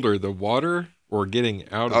actually colder, the water or getting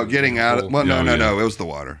out of Oh, getting out of well, no, it was the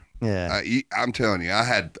water. Yeah. I'm telling you, I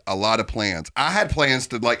had a lot of plans. I had plans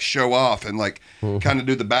to like show off and like kind of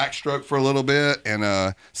do the backstroke for a little bit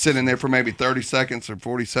and sit in there for maybe 30 seconds or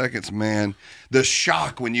 40 seconds. Man, the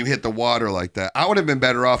shock when you hit the water like that. I would have been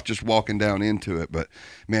better off just walking down into it, but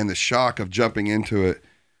man, the shock of jumping into it.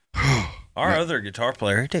 Our other guitar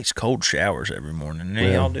player, he takes cold showers every morning. Any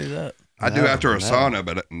of y'all do that? I do after a sauna,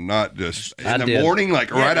 but not just in the did. morning,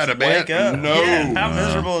 like right out of bed. Wake up. No. Yeah, how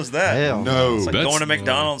miserable is that? Hell. No. It's like That's- going to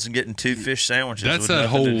McDonald's and getting 2 fish sandwiches. That's with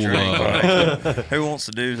that nothing to whole, drink. Like, who wants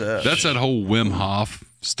to do that? that's that whole Wim Hof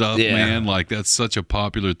stuff, Yeah. man. Like that's such a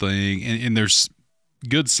popular thing, and there's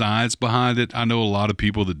good science behind it. I know a lot of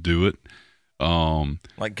people that do it.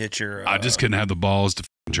 Like get your I just couldn't have the balls to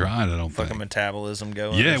try it. I don't fucking think. metabolism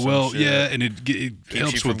going. Yeah, or some well, shit. yeah, and it Keeps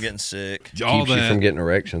helps you from with getting sick. all Keeps you that. from getting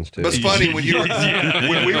erections, too. But it's funny when you were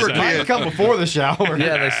when we were Might kids. come before the shower.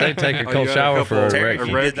 Yeah, they say take a cold got a shower for couple- a Terry, if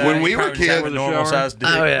erection. you did that, When we you were probably just have kids- a normal sized dick.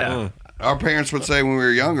 Oh, yeah. Our parents would say when we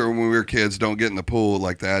were younger, when we were kids, don't get in the pool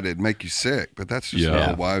like that. It'd make you sick. But that's just Yeah.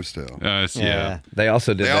 old wives' tale. Yeah. They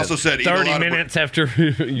also did They that also said eat a 30 lot of minutes after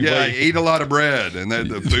you Yeah, wait. eat a lot of bread. And then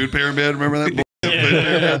the food pyramid, remember that food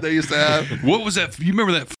pyramid they used to have? What was that? You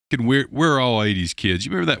remember that fucking weird? We're all 80s kids.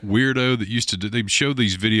 You remember that weirdo that used to do? They show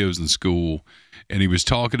these videos in school, and he was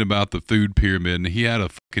talking about the food pyramid, and he had a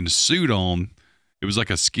fucking suit on. It was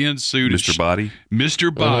like a skin suit. Mr. Body.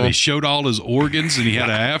 Mr. Body showed all his organs, and he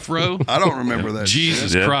had an afro. I don't remember that.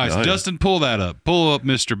 Jesus Yeah. Christ. Oh, yeah. Dustin, pull that up. Pull up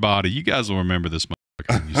Mr. Body. You guys will remember this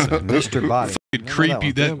motherfucker. You said. Mr. Body. Fucking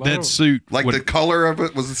creepy. that one. That suit. Like would- the color of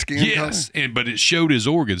it was the skin Yes, but it showed his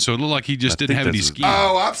organs, so it looked like he just didn't think have any that's- skin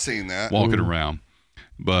color? Oh, I've seen that. walking around.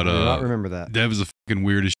 But I do not remember that. That was the fucking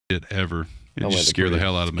weirdest shit ever. It I went just to scared the pretty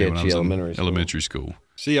hell out of me when I was sketchy in elementary school.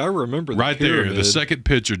 See, I remember the Right there, pyramid. the second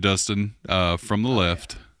picture, Dustin, from the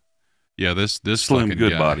left. Yeah, this Slim fucking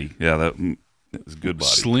Good guy. Body. Yeah, that's good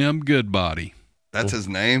body. Slim Goodbody. That's his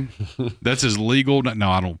name. That's his legal.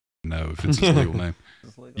 No, I don't know if it's his legal name.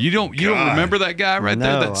 You don't remember that guy right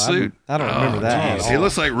there? That suit. I don't remember that. He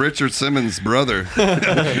looks like Richard Simmons' brother.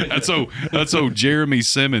 That's old Jeremy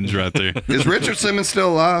Simmons right there. Is Richard Simmons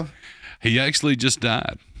still alive? He actually just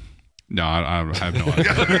died. No, I have no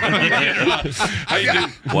idea.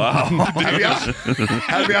 Wow. Have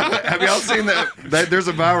y'all seen that? There's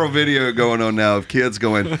a viral video going on now of kids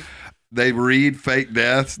going, they read fake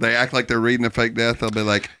deaths. They act like they're reading a fake death. They'll be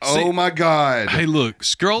like, oh my God. Hey, look,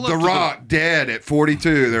 scroll up The to Rock dead at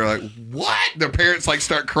 42. They're like, what? Their parents like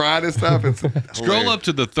start crying and stuff. It's Scroll up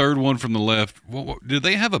to the third one from the left. Did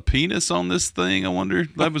they have a penis on this thing? I wonder.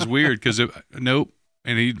 That was weird because nope.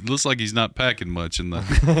 And he looks like he's not packing much in the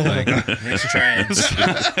thing. He's trans.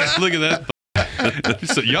 Look at that.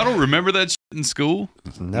 So y'all don't remember that shit in school?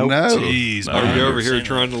 Nope. No. Jeez, Are man. you over here seen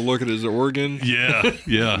trying to look at his organ? Yeah.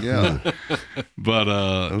 Yeah. But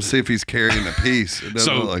Let's see if he's carrying a piece. It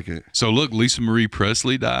doesn't look like it. So look, Lisa Marie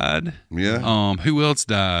Presley died. Yeah. Who else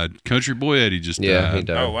died? Country Boy Eddie just Yeah, he died.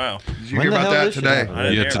 died. Oh wow. Did you When hear the about hell that did she today? die? I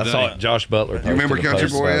didn't Yeah, hear today. I about saw that. it. Josh Butler. You remember posted a Country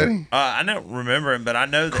post Boy about it. Eddie? I don't remember him, but I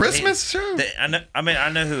know that Christmas show? I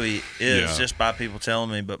know who he is Yeah. just by people telling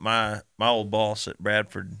me. But my old boss at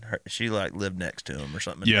Bradford, she like lived next to him or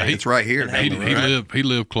something. Yeah, It's right here. He- He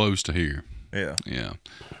lived close to here. Yeah. Yeah.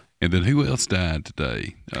 And then who else died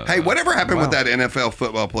today? Hey, whatever happened with that NFL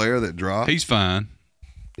football player that dropped? He's fine.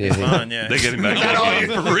 Yeah, Fine, yeah. They get him back.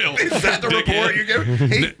 For real. Is that the report you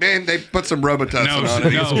give? Man, they put some Robitussin on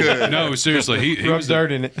it. He's good. no, seriously. He Rub was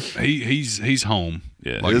dirt in it. he's home.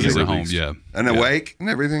 Yeah. Like Is he's he? at home. Yeah. And awake and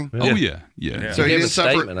everything. Oh yeah. So He he gave a didn't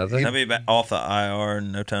suffer. statement, I think. He'll be back off the IR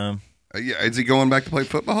in no time. Yeah, is he going back to play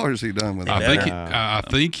football or is he done with it? I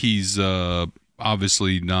think he's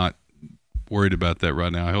obviously not worried about that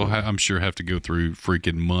right now. I'm sure have to go through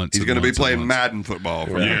freaking months. He's and going to be months and playing months. Madden football.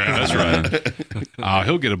 For Yeah, that's right.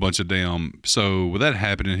 He'll get a bunch of damn. So with that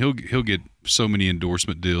happening, he'll get so many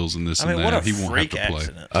endorsement deals and this I mean, and what that. a He won't have freak to play.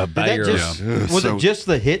 accident. A Did that banger. just, was So- it just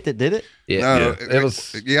the hit that did it? Yeah, No, it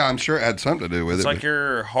was. Yeah, I'm sure it had something to do with It's it. like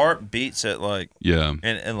your heart beats at like, Yeah.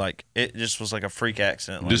 and like it just was like a freak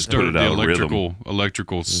accident. Like, Disturbed it the out of rhythm.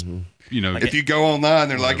 electrical. You know. if you go online,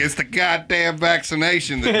 they're like, it's the goddamn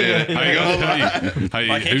vaccination that did it. hey,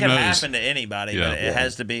 like who it can knows? happen to anybody, Yeah. but it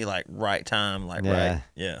has to be like right time, like Yeah. right.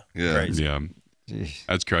 Yeah. Yeah. Crazy. Yeah. Jeez.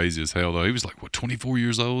 That's crazy as hell, though. He was like, what, 24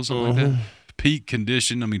 years old, something like that? Peak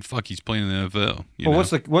condition. I mean, fuck, he's playing in the NFL. You Well,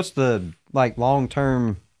 know? what's the like long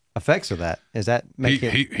term effects of that? Is that make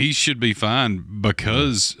it? He should be fine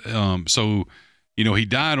because, so, you know, he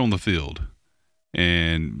died on the field.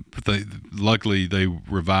 And luckily they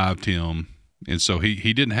revived him. And so he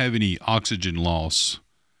didn't have any oxygen loss,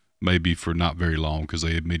 maybe for not very long, because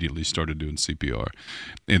they immediately started doing CPR.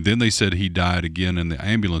 And then they said he died again in the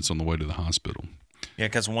ambulance on the way to the hospital. Yeah,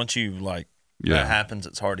 because once you like Yeah. that happens,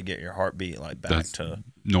 it's hard to get your heartbeat like back That's to.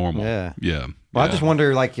 normal. Yeah. Yeah. Well, I Yeah. just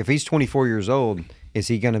wonder, like, if he's 24 years old, is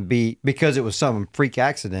he going to be, because it was some freak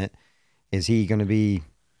accident, is he going to be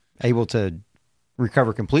able to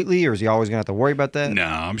recover completely, or is he always going to have to worry about that? No,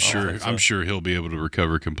 I'm sure. I'm sure he'll be able to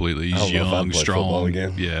recover completely. He's don't know if I'd young, play football strong.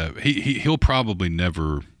 again. Yeah, he'll probably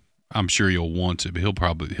never. I'm sure he'll want to, but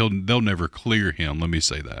they'll never clear him. Let me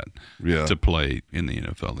say that. Yeah. To play in the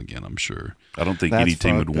NFL again, I'm sure. I don't think That's any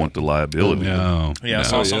team would fucked want the liability. No. Yeah, I no.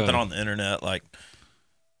 saw something on the internet like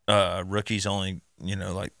rookies only,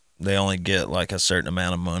 like they only get like a certain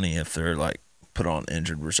amount of money if they're like put on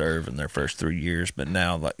injured reserve in their first 3 years. But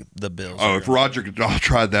now like the Bills. Oh, are if gonna- Roger Goodall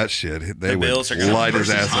tried that shit, they the would Bills are gonna light his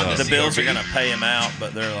ass up. The Bills are gonna pay him out,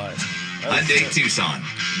 but they're like, Hyundai Tucson.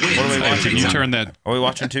 What are we Hey, watching? can you turn that Are we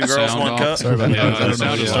watching Two Girls, sound One off? Cup? Sorry about Yeah, that. I that don't know.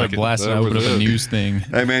 sounded Just started like it. blasting. That I opened was up a it. news thing.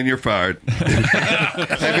 Hey, man, you're fired.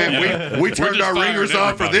 Hey, man, we turned just our ringers firing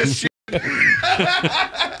off for this shit.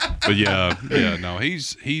 But yeah, no,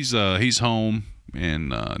 he's home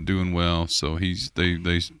and doing well. So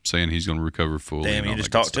they saying he's going to recover fully. Damn, and you all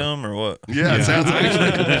just that good talked to stuff. him or what? Yeah, it sounds like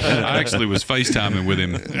I actually was FaceTiming with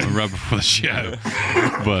him right before the show,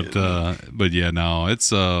 but yeah, no,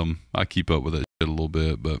 it's I keep up with it a little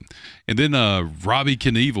bit, and then Robbie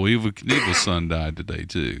Knievel, Evel Knievel's son died today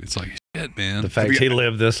too. It's like shit, man. The fact he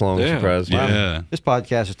lived this long Yeah. surprised me. Yeah, This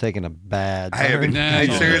podcast is taking a bad Hey, turn. Nah, hey,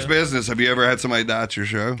 no. serious business. Have you ever had somebody die at your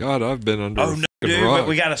show? God, I've been under Oh no, Dude, rock. but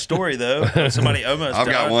we got a story though. Somebody almost I've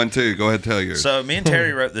died. got one too. Go ahead, tell yours. So me and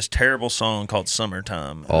Terry wrote this terrible song called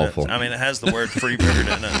 "Summertime." Awful. I mean, it has the word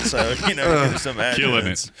 "freebird" in it, so you know, give us some Killing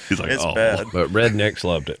it's, it. He's like, it's oh. bad. But rednecks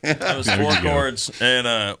loved it. It was four chords,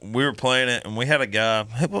 and we were playing it, and we had a guy.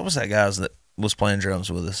 What was that guy's that was playing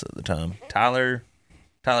drums with us at the time? Tyler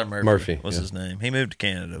Murphy was his name. He moved to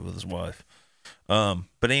Canada with his wife.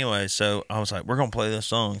 But anyway, so I was like, we're gonna play this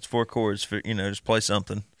song. It's four chords. Just play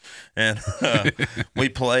something, and we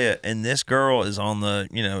play it. And this girl is on the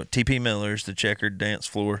TP Miller's, the checkered dance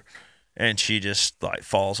floor. And she just like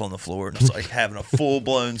falls on the floor and it's like having a full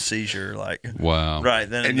blown seizure, like Wow. right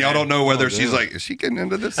then. and y'all don't know whether she's like, is she getting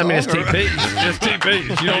into this? I mean, it's song or- TP. It's TP.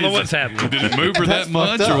 You don't know what's happening. Did it move her that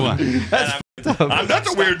much or what?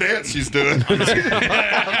 That's a weird dance she's doing.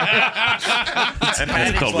 And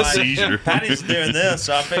It's called the seizure. Patty's doing this,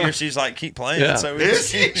 so I figure she's like, keep playing. Yeah. So we Is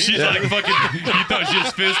she? She's like fucking. You thought she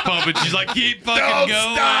was fist pumping. She's like, keep fucking Don't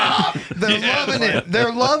going. stop. They're loving it.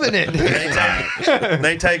 They're loving it.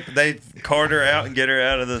 they cart her out and get her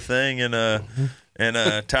out of the thing, and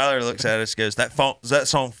Tyler looks at us, goes, that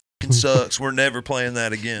song fucking sucks. We're never playing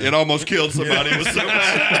that again. It almost killed somebody. It was so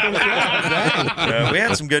bad. We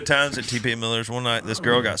had some good times at TP Miller's one night. This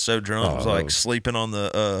girl got so drunk, was like sleeping on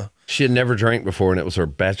the. She had never drank before, and it was her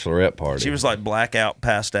bachelorette party. She was like blackout,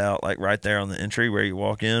 passed out, like right there on the entry where you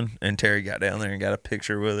walk in. And Terry got down there and got a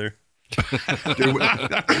picture with her. Dude,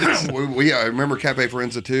 I remember Cafe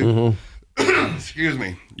Forenza too. Excuse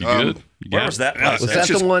me. You good? You Where got was it? that? Was place?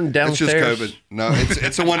 that the one downstairs? It's just COVID. No,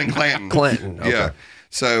 it's the one in Clanton. Clanton, okay. Yeah.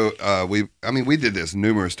 So we did this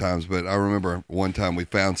numerous times, but I remember one time we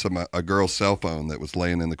found a girl's cell phone that was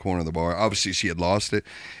laying in the corner of the bar. Obviously, she had lost it,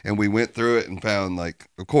 and we went through it and found, like,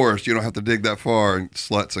 of course, you don't have to dig that far. In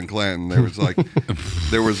sluts in Clanton, there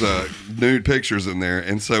was nude pictures in there,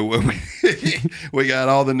 and so when we got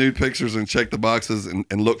all the nude pictures and checked the boxes and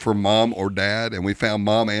looked for mom or dad, and we found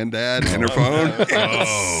mom and dad in her phone and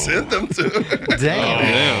sent them to her.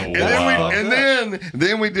 Damn. And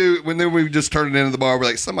then we just turned it into the bar. We're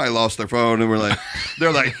like, somebody lost their phone, and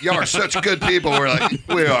they're like, y'all are such good people. We're like,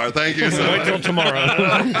 we are. Thank you so much. Wait till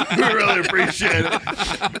tomorrow. We really appreciate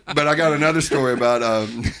it. But I got another story about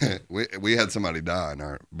we had somebody die in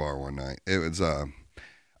our bar one night. It was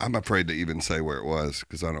I'm afraid to even say where it was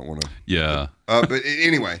because I don't want to. Yeah. But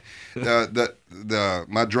anyway,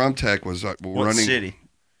 my drum tech was What running. city?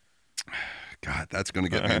 God, that's going to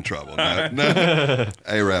get me in trouble. No.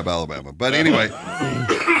 Arab, Alabama. But anyway,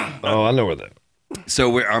 Oh, I know where that.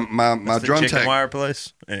 so my The drum chicken tech. wire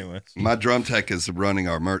place. Anyways, My drum tech is running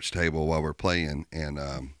our merch table while we're playing, and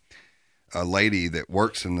a lady that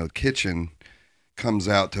works in the kitchen comes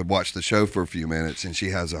out to watch the show for a few minutes, and she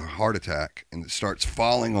has a heart attack and starts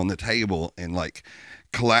falling on the table and like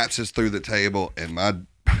collapses through the table. And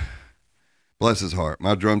bless his heart,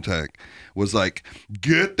 my drum tech was like,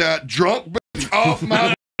 "Get that drunk bitch off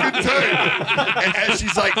my fucking table!" And as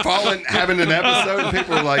she's like falling, having an episode, and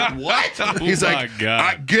people are like, "What?" He's my like,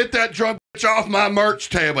 God. "Get that drunk bitch off my merch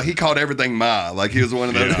table." He called everything "my," like he was one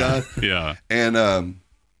of those guys. Yeah.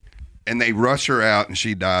 And they rush her out, and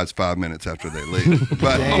she dies 5 minutes after they leave.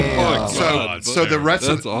 But God, so the rest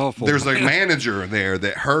That's of awful. there's a manager there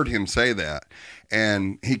that heard him say that,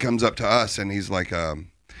 and he comes up to us and he's like,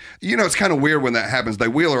 it's kind of weird when that happens. They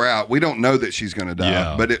wheel her out. We don't know that she's going to die,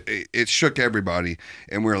 Yeah. but it shook everybody,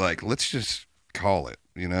 and we're like, let's just call it.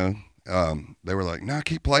 They were like, no,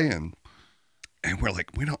 keep playing, and we're like,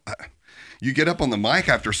 we don't. You get up on the mic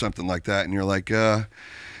after something like that, and you're like, all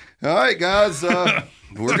right, guys.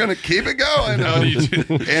 We're gonna keep it going,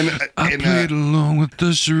 I played along with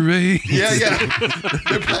the charade. yeah.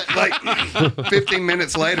 Like 15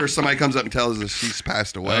 minutes later, somebody comes up and tells us she's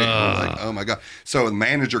passed away. We're like, oh my god! So the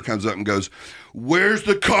manager comes up and goes, "Where's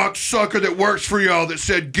the cocksucker that works for y'all that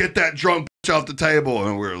said get that drunk bitch off the table?"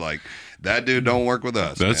 And we're like, "That dude don't work with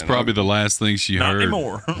us." That's man. probably the last thing she not heard.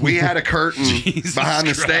 anymore. We had a curtain Jesus behind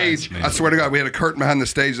the Christ, stage. man. I swear to God, we had a curtain behind the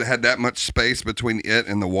stage that had that much space between it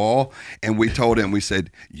and the wall. And we told him, we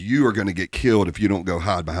said, "You are going to get killed if you don't go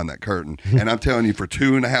hide behind that curtain." And I'm telling you, for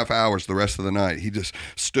 2.5 hours the rest of the night, he just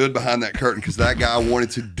stood behind that curtain because that guy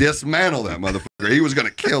wanted to dismantle that motherfucker. He was going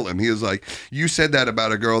to kill him. He was like, "You said that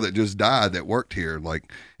about a girl that just died that worked here."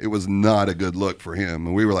 Like, it was not a good look for him.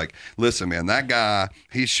 And we were like, "Listen, man, that guy,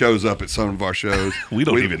 he shows up at some of our shows. We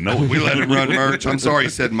don't even know him. We let him run merch. I'm sorry he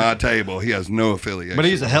said my table. He has no affiliation." But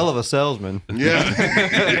he's a hell of a salesman.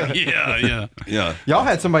 Yeah. Yeah. Yeah. Y'all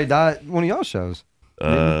had somebody die at one of y'all shows.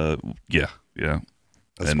 Yeah. A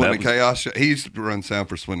And Splendid that was- Chaos show. He used to run sound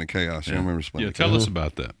for Splendid Chaos. You remember Yeah. Splendid Tell Chaos? us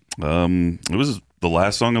about that. It was the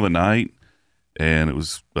last song of the night, and it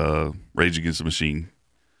was Rage Against the Machine.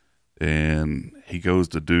 and he goes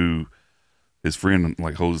to do. His friend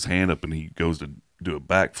like holds his hand up, and he goes to do a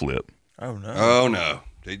backflip. Oh no! Oh no!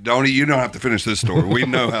 You don't have to finish this story. We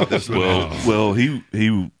know how this went. Well,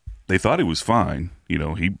 they thought he was fine. You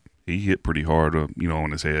know, he hit pretty hard.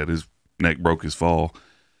 On his head. His neck broke his fall,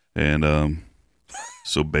 and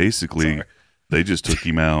so basically they just took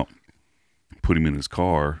him out, put him in his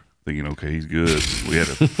car, thinking, okay, he's good. We had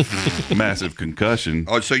a massive concussion.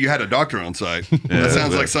 Oh, so you had a doctor on site? That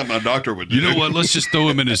sounds like something a doctor would do. You know what? Let's just throw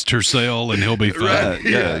him in his Tercel and he'll be fine. Right.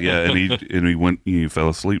 Yeah. And he went. He fell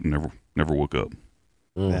asleep and never woke up.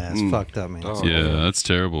 That's fucked up, man. Oh, Yeah, that's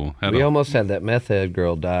terrible. We almost had that meth head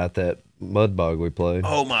girl die at that mud bog we played.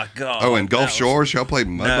 Oh my god! Oh, in Gulf That was- Shores, y'all played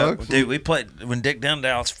No, Mudbugs? dude, we played when Dick Down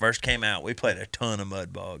Dallas first came out. We played a ton of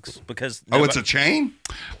mud bogs because Oh, it's a chain?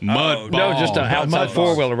 Mud Oh, No, just an bog. outside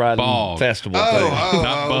four-wheeler riding Bog. festival Oh, thing.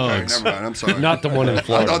 Not okay. bugs. Never mind. I'm sorry. Not the one in I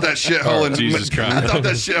Florida. thought that shithole in Jesus Christ. I thought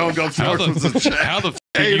that shithole in Gulf How Shores was a chain. the f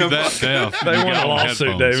are you that deaf? They You want got a on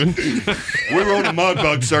lawsuit, headphones. David. We were on a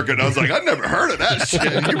Mudbug circuit. And I was like, I've never heard of that shit. You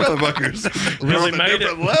motherfuckers Really on a made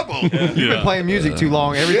different level. You've been Yeah. playing music too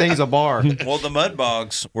long. Everything's a bar. Well, the mud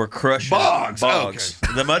bogs were crushing Bogs,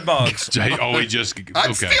 The mud bogs. He just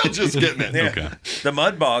I'm okay. still just getting it. Yeah. Okay. The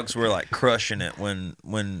mud bogs were like crushing it when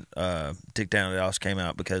Dick Down Dallas came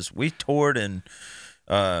out because we toured and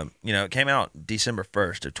it came out December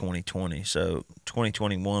 1st of 2020. So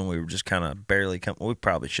 2021 we were just kind of barely we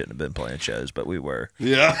probably shouldn't have been playing shows, but we were.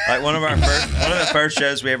 Yeah. Like one of the first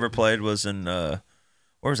shows we ever played was in where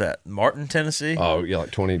was that? Martin, Tennessee. Oh, yeah,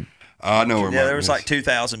 like 20. I know where Yeah, there Martin was is. like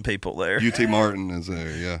 2,000 people there. UT Martin is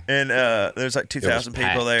there, yeah. And there's like 2,000 people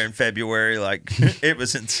packed. there in February. Like it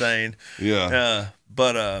was insane. Yeah.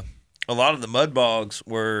 But a lot of the mud bogs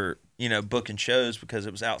were, booking shows because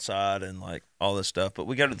it was outside and like all this stuff. But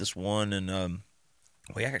we go to this one and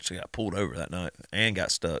we actually got pulled over that night and got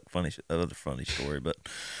stuck. Another funny story. But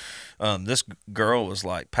this girl was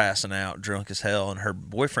like passing out, drunk as hell, and her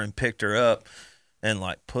boyfriend picked her up and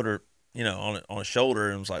like put her, on his shoulder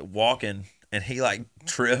and was like walking. And he like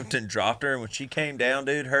tripped and dropped her. And when she came down,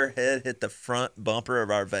 dude, her head hit the front bumper of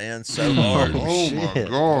our van so hard. Oh my Shit.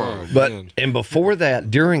 God. But Man. and before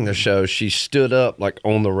that, during the show, she stood up like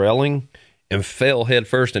on the railing and fell head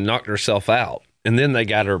first and knocked herself out. And then they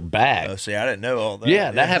got her back. Oh, see, I didn't know all that. Yeah,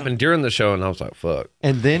 that happened during the show, and I was like, "Fuck."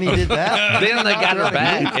 And then he did that. Then they got her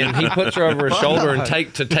back, and he puts her over his shoulder and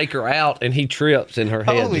take her out, and he trips in her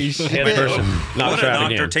head. Holy head shit. first and Would knocks have her out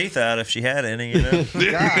knocked her again. teeth out if she had any, So,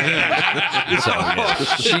 yeah,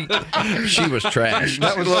 she was trashed.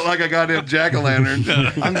 That would look like a goddamn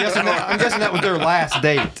jack-o'-lantern. I'm guessing that was their last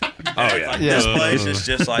date. Oh yeah. This place is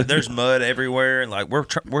just like there's mud everywhere, and like we're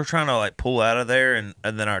trying to like pull out of there, and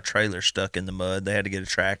then our trailer's stuck in the mud. They had to get a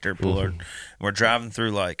tractor puller. We're driving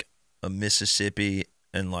through like a Mississippi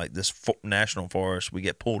and like this national forest. We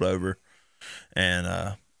get pulled over,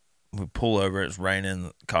 and we pull over. It's raining.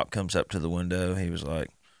 The cop comes up to the window. He was like,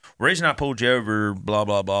 "Reason I pulled you over, blah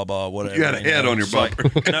blah blah blah, whatever." You had a head on your It's like,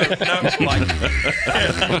 bumper. no, like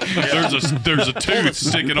There's a tooth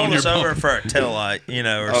sticking on pull your us over bumper. for a tail light,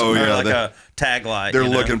 or Oh, something, yeah, or like they- a tag light. They're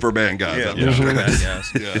looking for band guys. Yeah, out looking for there. bad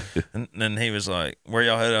guys. Yeah. And then he was like, "Where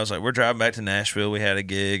y'all headed?" I was like, "We're driving back to Nashville. We had a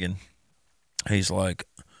gig." And he's like,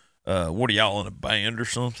 "What are y'all in a band or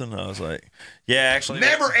something?" I was like, "Yeah, actually."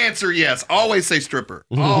 Never answer yes. Always say stripper.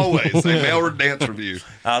 Always say mail or dance review.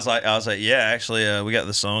 I was like, "Yeah, actually, we got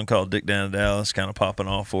this song called Dick Down to Dallas kind of popping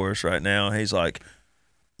off for us right now." And he's like,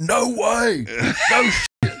 "No way, no."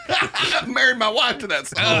 I married my wife to that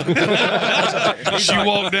song. She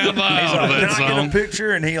walked down the He's aisle like, to "Can that I get a song.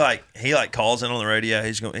 picture?" And he calls in on the radio.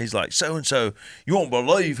 He's like, "So and so, you won't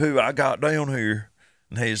believe who I got down here."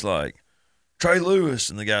 And he's like, "Trey Lewis."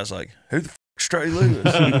 And the guy's like, "Who the fuck's Trey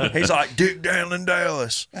Lewis?" He's like, "Dick Down in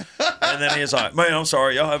Dallas." And then he's like, "Man, I'm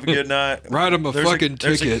sorry. Y'all have a good night." Write him a fucking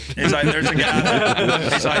there's ticket. He's like, "There's a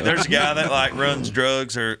guy." There's a guy that like runs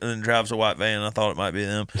drugs and then drives a white van. I thought it might be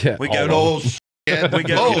them. Yeah, We go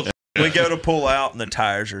Oh, we go to pull out and the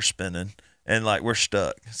tires are spinning and like we're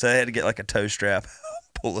stuck. So they had to get like a tow strap,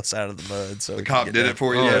 pull us out of the mud. So the cop did it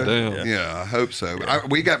for you. Oh, yeah? damn. Yeah, I hope so.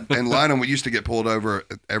 We got in Lynham. We used to get pulled over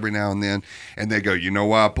every now and then, and they go, "You know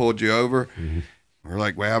why I pulled you over?" We're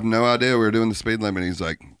like, "We have no idea. We were doing the speed limit." He's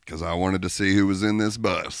like, "Because I wanted to see who was in this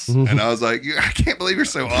bus." And I was like, "I can't believe you're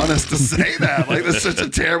so honest to say that. Like, that's such a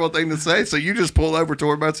terrible thing to say." So you just pull over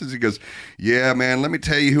toward buses. He goes, "Yeah, man, let me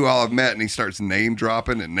tell you who all I've met." And he starts name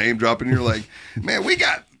dropping. You're like, "Man, we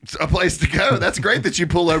got a place to go. That's great that you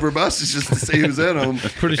pull over buses just to see who's in them.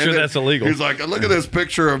 Pretty sure that's illegal. He's like, look at this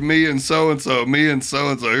picture of me and so and so, me and so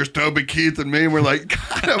and so. Here's Toby Keith and me, and we're like,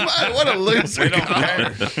 God Almighty, what a loser!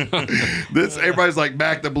 This everybody's like,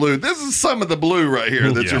 back the blue. This is some of the blue right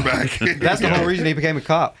here that you're backing. That's the whole reason he became a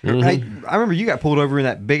cop. Hey, I remember you got pulled over in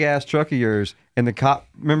that big ass truck of yours, and the cop,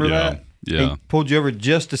 remember that? Yeah. He pulled you over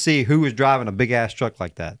just to see who was driving a big ass truck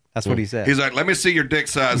like that. That's what he said. He's like, let me see your dick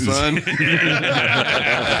size, son.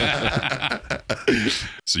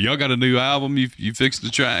 So y'all got a new album you fixed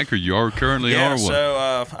the track, or you are currently are what?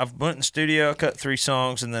 So I've went in the studio, cut 3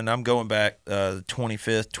 songs, and then I'm going back the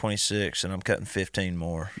 25th, 26th, and I'm cutting 15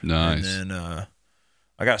 more. Nice. And then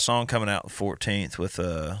I got a song coming out the 14th with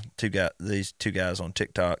these two guys on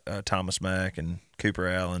TikTok, Thomas Mack and Cooper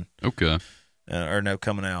Allen. Okay.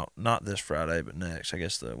 Coming out not this Friday, but next. I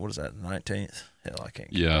guess the 19th. Hell, I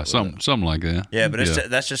can't. Yeah, something like that. Yeah, but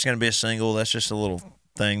that's just going to be a single. That's just a little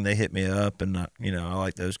thing. They hit me up, and I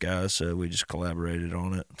like those guys, so we just collaborated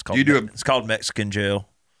on it. It's called it's called Mexican Jail.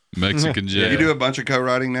 Mexican Jail. You do a bunch of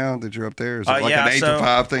co-writing now that you're up there? Is it like an 8 to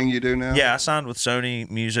 5 thing you do now? Yeah, I signed with Sony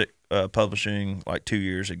Music Publishing like 2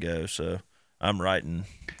 years ago, so I'm writing.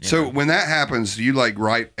 So when that happens, you like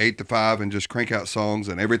write 8 to 5 and just crank out songs,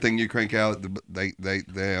 and everything you crank out, they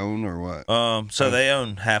own, or what? So they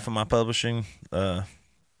own half of my publishing, and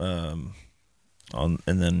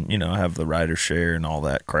then I have the writer's share and all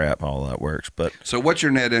that crap, all that works. But so what's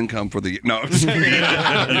your net income for the no? Social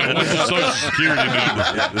Security number.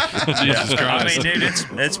 Jesus Christ! I mean, dude,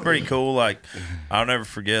 it's pretty cool. Like, I'll never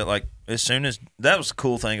forget. Like, as soon as that was the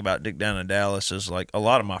cool thing about Dick Down in Dallas is like a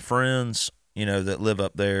lot of my friends, that live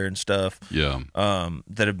up there and stuff. Yeah.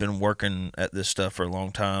 That have been working at this stuff for a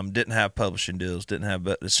long time. Didn't have publishing deals.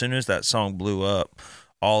 But as soon as that song blew up,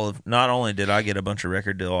 not only did I get a bunch of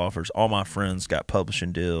record deal offers, all my friends got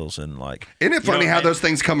publishing deals, and like. Isn't it funny how those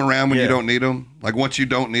things come around when you don't need them? Like once you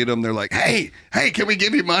don't need them, they're like, hey, can we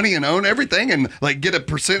give you money and own everything and like get a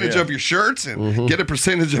percentage of your shirts and get a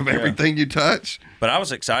percentage of everything you touch? But I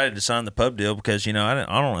was excited to sign the pub deal because I don't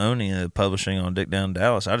own any of the publishing on Dick Down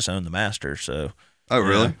Dallas. I just own the master. So. Oh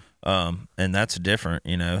really? And that's different,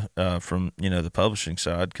 from the publishing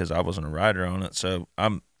side because I wasn't a writer on it. So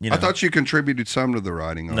I'm. I thought you contributed some to the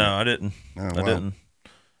writing. No, I didn't. Oh, I didn't.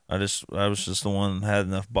 I was just the one that had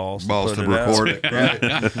enough balls to record it. Right.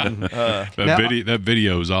 That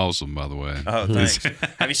video is awesome, by the way. Oh, thanks.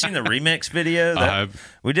 Have you seen the remix video? I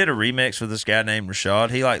have. We did a remix with this guy named Rashad.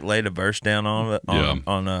 He like laid a verse down on it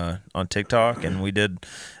on TikTok, and we did.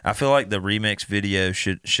 I feel like the remix video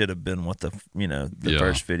should have been what the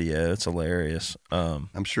first video. It's hilarious.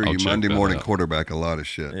 I'm sure you Monday morning quarterback a lot of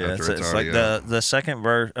shit. Yeah, after it's like the second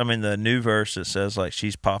verse. I mean, the new verse. It says like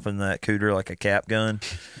she's popping that cooter like a cap gun.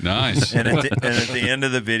 Nice. And at the end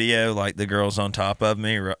of the video, like the girl's on top of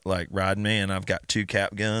me, like riding me, and I've got 2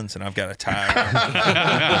 cap guns and I've got a tire. That's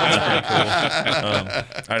pretty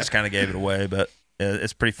cool. I just kind of gave it away, but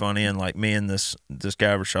it's pretty funny. And like me and this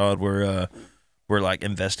guy Rashad, we're like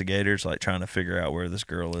investigators, like trying to figure out where this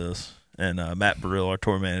girl is. And Matt Burrill, our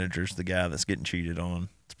tour manager, is the guy that's getting cheated on.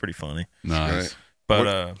 It's pretty funny. Nice. Right.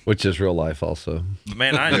 But which is real life also.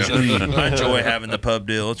 Man, I enjoy having the pub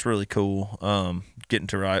deal. It's really cool. Getting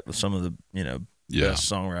to write with some of the best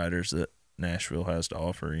songwriters that Nashville has to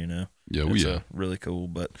offer. It's really cool.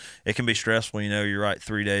 But it can be stressful. You write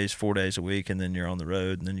 3 days, 4 days a week, and then you're on the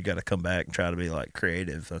road, and then you got to come back and try to be like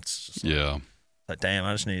creative. That's just like damn,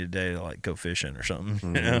 I just need a day to like go fishing or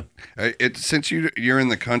something. Mm-hmm. Since you're in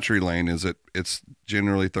the country lane, it's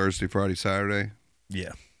generally Thursday, Friday, Saturday.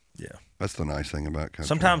 Yeah. That's the nice thing about country.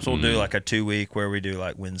 Sometimes we'll do like a 2-week where we do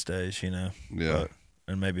like Wednesdays, Yeah.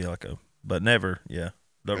 And maybe like but never,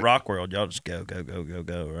 The rock world, y'all just go,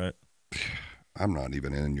 right? I'm not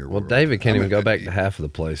even in your world. Well, David can't even go back to half of the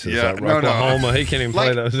places. Yeah, like Oklahoma, he can't even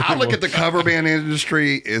play those I look at the cover band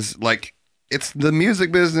industry is like, it's the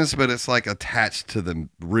music business, but it's like attached to the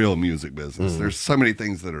real music business. There's so many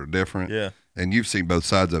things that are different. Yeah. And you've seen both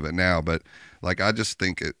sides of it now, but like, I just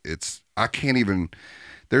think I can't even...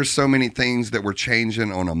 There's so many things that were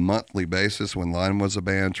changing on a monthly basis when Line was a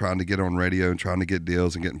band, trying to get on radio and trying to get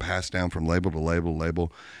deals and getting passed down from label to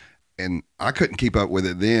label. And I couldn't keep up with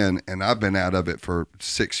it then, and I've been out of it for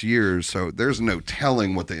 6 years, so there's no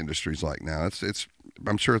telling what the industry's like now.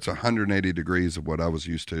 I'm sure it's 180 degrees of what I was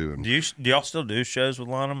used to. And do y'all still do shows with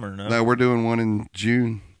Lynham or no? No, we're doing one in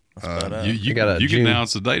June. You can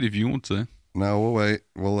announce the date if you want to. No, we'll wait.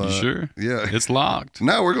 We'll. You sure? Yeah. It's locked.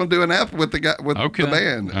 No, we're gonna do an app with the guy with Okay. the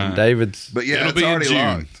band. All right. David's. But yeah, It'll it's be in already June.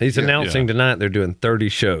 locked. He's Yeah. announcing tonight they're doing 30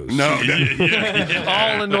 shows. No,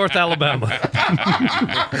 All in North Alabama.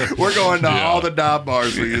 we're going to all the dive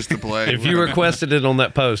bars we used to play. If you requested it on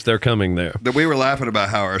that post, they're coming there. We were laughing about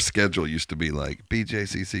how our schedule used to be like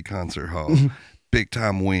BJCC Concert Hall, Big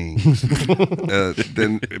Time Wings,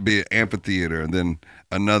 then it'd be an amphitheater, and then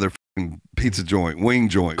another f***ing pizza joint, wing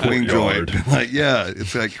joint. Like, yeah,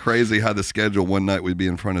 it's like crazy how the schedule one night we'd be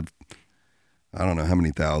in front of, I don't know how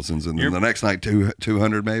many thousands, and then the next night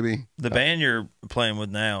 200 maybe. The band you're playing with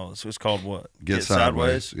now is called what? Get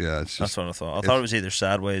Sideways. Yeah, it's That's just what I thought. I thought it was either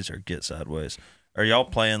Sideways or Get Sideways. Are y'all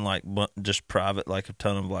playing like just private, like a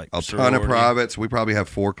ton of like a ton of sorority? privates. We probably have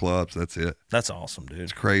 4 clubs. That's it. That's awesome, dude.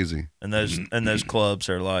 It's crazy. And those clubs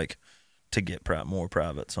are like to get more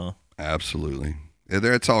privates, huh? Absolutely.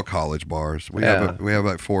 It's all college bars. We Yeah. have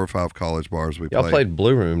like 4 or 5 college bars we Y'all play. played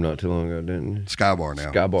Blue Room not too long ago, didn't you? Sky Bar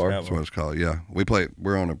now. Sky Bar. That's what it's called. Yeah,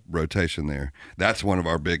 we're on a rotation there. That's one of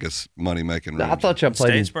our biggest money making rooms. I thought y'all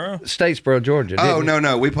played Statesboro? in Statesboro, Georgia. Oh didn't you?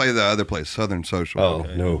 no, we play the other place, Southern Social. Oh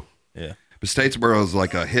no. Yeah. But Statesboro is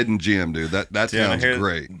like a hidden gem, dude. That sounds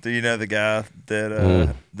great. Do you know the guy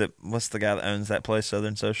that what's the guy that owns that place,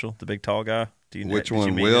 Southern Social, the big tall guy? Do you know, Which did you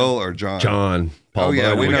one, meet Will him? or John? John. Paul Oh,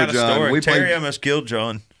 yeah, Bowden. we know got a John. story. We Terry played- almost killed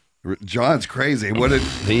John. John's crazy. What did?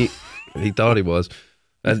 He thought he was.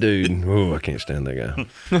 That dude, oh, I can't stand that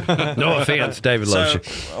guy. No offense, David loves you.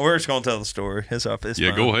 We're just gonna tell the story. It's Yeah,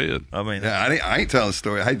 fine. go ahead. I mean, Yeah, I ain't telling the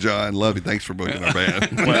story. Hey, John, love you. Thanks for booking our band.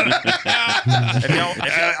 if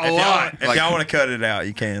y'all want to cut it out,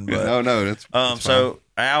 you can. But no, that's so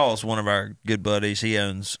Al's one of our good buddies. He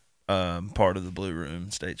owns part of the Blue Room in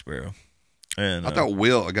Statesboro, and I thought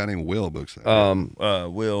a guy named Will books that.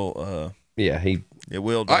 Will Yeah,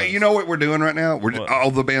 Will does. You know what we're doing right now? What?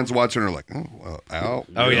 All the bands watching are like, oh, well, Al.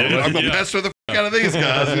 Oh, yeah. I'm gonna pester the f- out of these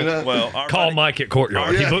guys. You know? well, our call buddy- Mike at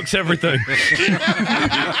Courtyard. He books everything.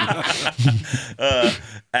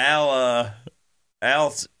 Al,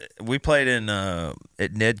 we played in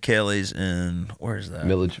at Ned Kelly's in where's that?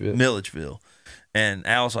 Milledgeville. And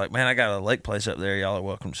Al's like, man, I got a lake place up there. Y'all are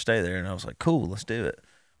welcome to stay there. And I was like, cool, let's do it.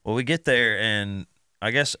 Well, we get there, and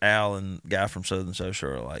I guess Al and the guy from Southern Social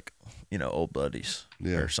are like, old buddies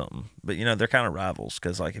or something. But, they're kind of rivals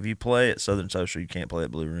because, like, if you play at Southern Social, you can't play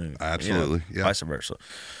at Blue Room. Absolutely, yeah. Vice versa.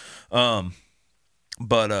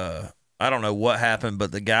 But I don't know what happened,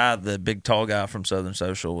 but the big tall guy from Southern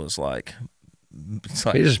Social was like, He's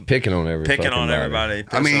just picking on everybody. picking on everybody.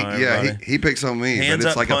 I mean, pissing on everybody. he picks on me, He but ends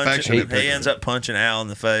it's up like affectionate. He ends up punching Al in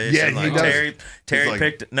the face. Yeah, and he like does. Terry He's like-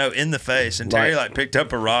 picked in the face, and Terry picked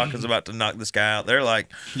up a rock and was about to knock this guy out. They're like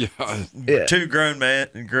Yeah. two grown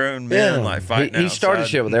men like fighting. He started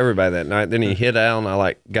outside. shit with everybody that night. Then he hit Al, and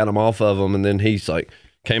I got him off of him, and then he's like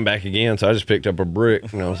came back again. So I just picked up a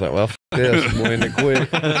brick, and I was like, well, f- this, we'll end it quick.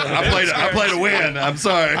 I played a win. I'm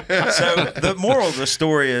sorry. So the moral of the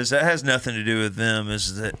story is that has nothing to do with them.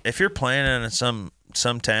 Is that if you're playing in some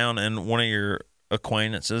town and one of your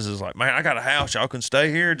acquaintances is like, man, I got a house, y'all can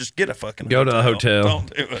stay here. Just get a fucking Go to a hotel.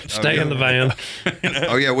 Don't do it. Stay in the van.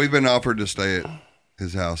 Oh yeah, we've been offered to stay at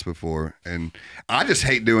his house before, and I just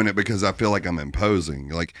hate doing it because I feel like I'm imposing.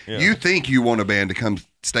 Like you think you want a band to come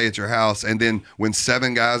stay at your house, and then when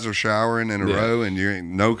 7 guys are showering in a row and you're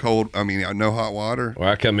no hot water. Or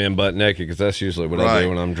I come in butt naked because that's usually what I do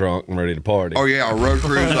when I'm drunk and ready to party. Oh yeah, our road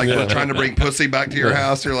crews like we're trying to bring pussy back to your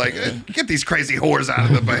house. You're like, get these crazy whores out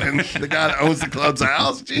of the band. The guy that owns the club's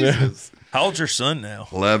house. Jesus. How old's your son now?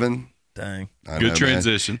 11. Dang. I Good know,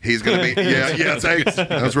 transition. Man. He's gonna be thanks.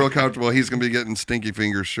 That was real comfortable. He's gonna be getting Stinky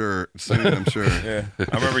Fingers shirt soon, I'm sure. Yeah,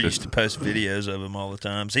 I remember you used to post videos of him all the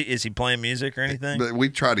time. Is he playing music or anything? But we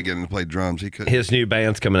tried to get him to play drums. He couldn't. His new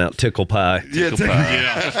band's coming out, Tickle Pie. Yeah.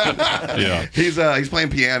 He's playing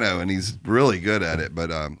piano and he's really good at it.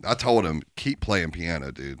 But I told him, keep playing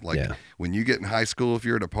piano, dude. Like when you get in high school, if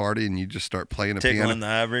you're at a party and you just start playing a Tickling piano, the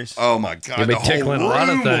ivories. oh my god, You'll be the whole tickling a lot of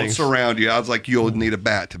room will things. surround you. I was like, you'll need a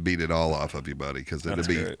bat to beat it all off of you, buddy, because it'll That's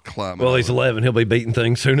be great. climbing. Well, he's over. 11. He'll be beating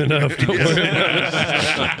things soon enough. Don't worry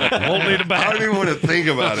about it. Won't need a I bat. don't even want to think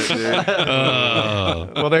about it,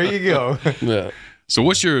 dude. Well, there you go. Yeah. So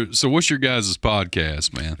what's your guys'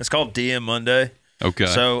 podcast, man? It's called DM Monday. Okay.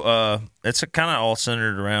 So it's kind of all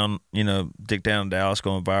centered around Dick Down in Dallas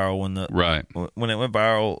going viral. When it went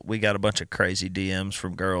viral, we got a bunch of crazy DMs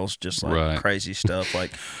from girls, just like crazy stuff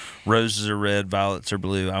like roses are red, violets are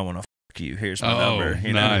blue. I want to fuck you. Here's my number.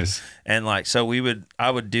 Nice. And like so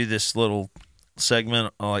I would do this little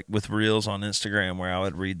segment like with Reels on Instagram where I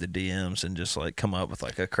would read the DMs and just like come up with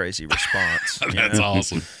like a crazy response. That's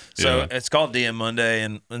awesome. So Yeah. it's called DM Monday,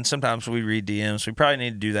 and sometimes we read DMs. We probably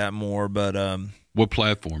need to do that more, but What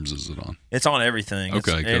platforms is it on? it's on everything. It's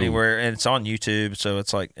Okay, cool. anywhere, and it's on YouTube, so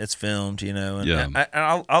it's like it's filmed, you know. And Yeah.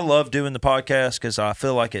 I love doing the podcast because I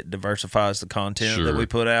feel like it diversifies the content that Sure. we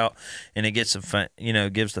put out, and it gets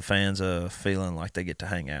gives the fans a feeling like they get to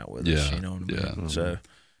hang out with us. Yeah, You know what I mean? yeah. So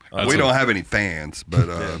we don't have any fans, but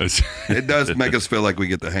it does make us feel like we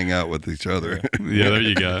get to hang out with each other. Yeah, there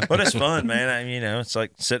you go. but it's fun, man. I mean, it's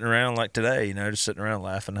like sitting around like today, just sitting around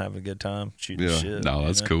laughing, having a good time, shooting Yeah. shit. No,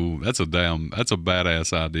 that's cool. That's a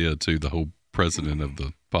badass idea too. The whole president of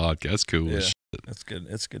the podcast. That's cool. Yeah. as shit. It's good.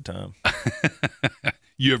 It's a good time.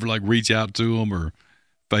 You ever like reach out to them or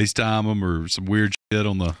FaceTime them or some weird shit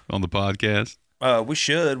on the podcast? We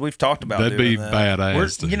should. We've talked about That'd doing be that.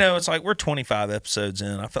 badass. It's like we're 25 episodes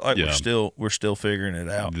in. I feel like we're still figuring it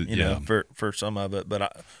out. You know, for some of it,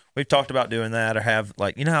 but we've talked about doing that, or have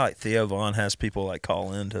like how like Theo Vaughn has people like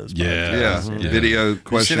call into his podcast. Yeah, You know? video You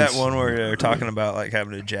questions. see that one where they're talking about like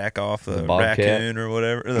having to jack off a bobcat. raccoon or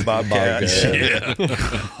whatever, or the bobcat.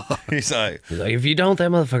 Bobcat. He's like, if you don't, that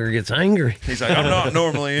motherfucker gets angry. He's like, I'm not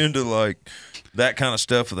normally into like that kind of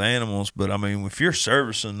stuff with animals, but I mean, if you're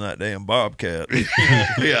servicing that damn bobcat,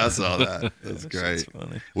 Yeah, I saw that. That's great. That's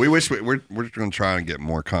funny. We wish we're going to try and get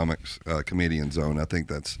more comedians on. I think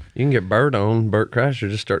that's You can get Bert on. Bert Kreischer,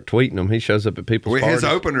 just start tweeting him. He shows up at people's his parties.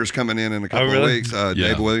 opener's coming in a couple really? of weeks.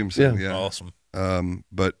 Dave Williamson. Yeah. Awesome.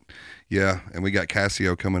 But yeah, and we got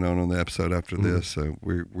Cassio coming on the episode after this, so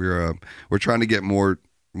we're trying to get more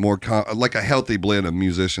like a healthy blend of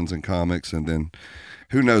musicians and comics, and then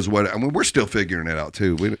who knows what? I mean, we're still figuring it out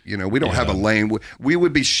too. We don't have a lane. We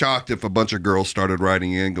would be shocked if a bunch of girls started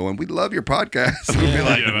writing in, going, "We love your podcast." We'd be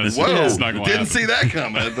like, "Whoa, not gonna didn't happen. see that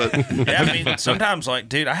coming." But Yeah, I mean, sometimes like,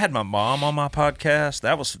 dude, I had my mom on my podcast.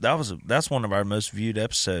 That's one of our most viewed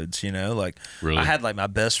episodes. Like, Really? I had like my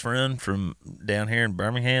best friend from down here in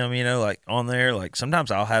Birmingham. Like on there. Like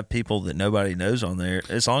sometimes I'll have people that nobody knows on there.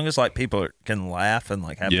 As long as like people can laugh and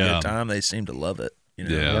like have a Yeah. good time, they seem to love it.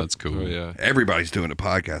 Yeah, that's cool. Oh, yeah. everybody's doing a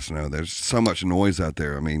podcast now. There's so much noise out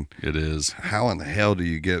there. I mean, It is. how in the hell do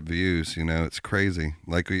you get views? It's crazy.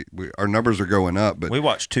 Like our numbers are going up, but We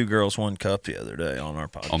watched Two Girls, One Cup the other day on our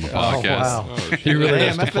podcast. On the Oh, podcast. wow. He really has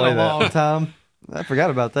Damn, to that's been play a that. long time. I forgot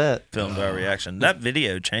about that. Filmed our reaction. That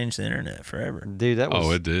video changed the internet forever. Dude, that was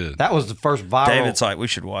Oh, it did. that was the first viral. David's like, we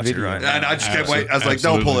should watch Video. it right now. and I just kept waiting. I was like,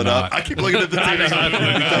 "Don't pull it up." Absolutely I keep looking at the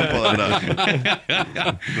TV. Don't pull it up.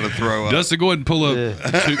 I'm gonna throw up. Dustin, go ahead and pull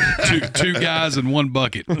up two guys in one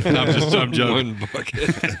bucket. I'm joking. One bucket.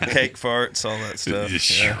 Cake farts, all that stuff.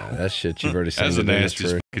 Yeah. That shit you've already seen. That's a the nasty.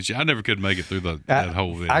 ministry. Because I never could make it through that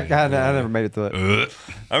whole video. I never made it through it.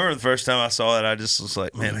 I remember the first time I saw it, I just was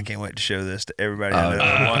like, man, I can't wait to show this to everybody I know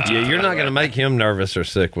that watches. Yeah, you're not going to make him nervous or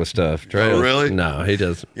sick with stuff, Trey. Oh, really? No, he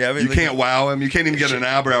doesn't. Yeah, I mean, You can't wow him. You can't even get an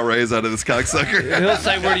eyebrow raise out of this cocksucker. He'll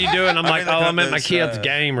say, "What are you doing?" I'm like, they "Oh, got I'm at my those, kid's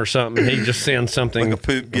game or something." He just sends something. like a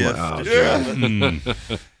poop gift. Oh,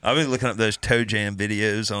 Yeah. I've been looking up those toe jam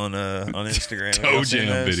videos on Instagram. Have Toe y'all seen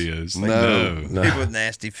jam those? videos. No. No. People with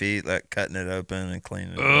nasty feet, like cutting it open and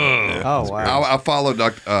cleaning it. Yeah. Oh wow. I follow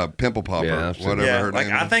Pimple Popper, Yeah, I've seen whatever Yeah, her like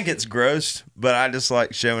name I is. think it's gross, but I just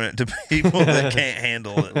like showing it to people that can't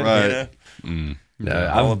handle it. Right.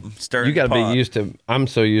 No, you got to be used to. I'm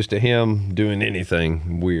so used to him doing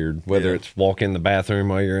anything weird, whether it's walk in the bathroom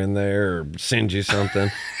while you're in there or send you something.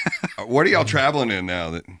 What are y'all traveling in now?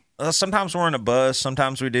 That Sometimes we're in a bus.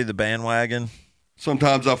 Sometimes we do the bandwagon.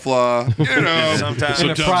 sometimes I fly. Sometimes Sometimes private it's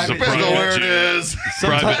a depends on where private it jet. is.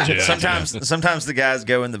 Private jet. sometimes the guys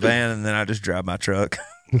go in the van and then I just drive my truck.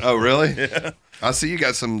 Oh, really? Yeah. I see you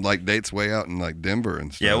got some like dates way out in like Denver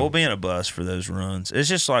and stuff. Yeah, we'll be in a bus for those runs. It's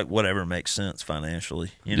just like whatever makes sense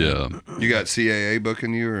financially. You know? Yeah. You got CAA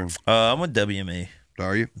booking you, or I'm with WME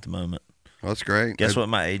are you? at the moment. Oh, that's great. Guess what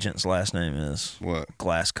my agent's last name is? What?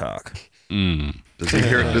 Glasscock.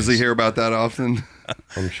 Does he hear about that often?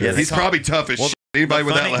 I'm sure. Yeah, He's probably tough as shit. Anybody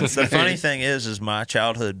with that last The name? funny thing is my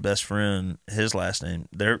childhood best friend, his last name,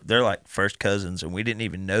 they're like first cousins, and we didn't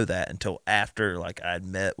even know that until after like I'd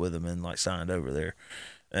met with him and like signed over there,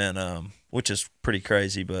 and which is pretty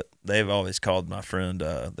crazy. But they've always called my friend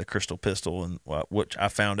the Crystal Pistol, and which I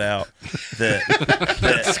found out that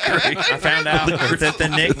I found out that the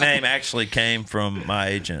nickname actually came from my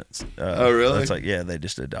agents. Oh, really? It's like they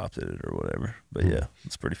just adopted it or whatever. But yeah,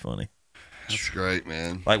 it's pretty funny. That's great,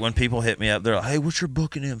 man. Like when people hit me up, they're like, "Hey, what's your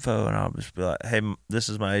booking info?" And I'll just be like, "Hey, this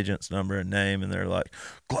is my agent's number and name," and they're like,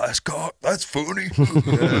 "Glasscock, that's funny."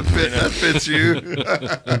 That fits you.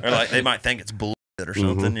 Or like they might think it's bullshit or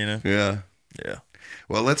something, you know. Yeah. Yeah.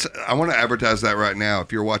 Well, I want to advertise that right now.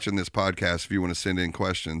 If you're watching this podcast, if you want to send in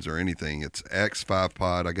questions or anything, it's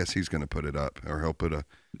X5Pod. I guess he's going to put it up, or he'll put a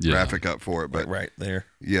graphic up for it. But right there.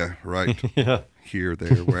 Yeah, right here,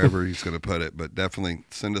 there, wherever he's going to put it. But definitely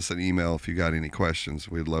send us an email if you got any questions.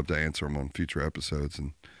 We'd love to answer them on future episodes.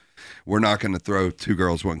 And we're not going to throw 2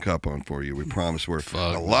 Girls, 1 Cup on for you. We promise we're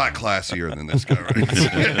a lot classier than this guy. Right?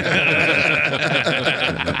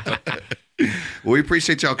 Well, we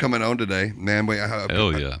appreciate y'all coming on today, man.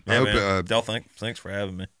 Hell yeah. I hope, Y'all thanks for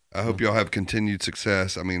having me. I hope y'all have continued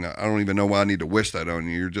success. I mean, I don't even know why I need to wish that on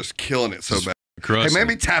you. You're just killing it so bad. Hey,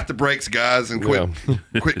 maybe tap the brakes, guys, and quit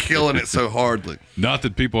killing it so hardly. Not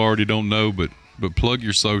that people already don't know, but plug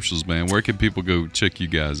your socials, man. Where can people go check you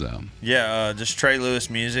guys out? Yeah, just Trey Lewis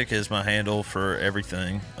Music is my handle for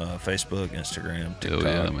everything. Facebook, Instagram,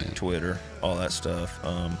 TikTok, Twitter, all that stuff.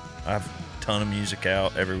 I have a ton of music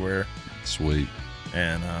out everywhere. Sweet.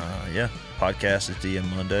 And podcast is DM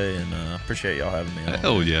Monday, and appreciate y'all having me on.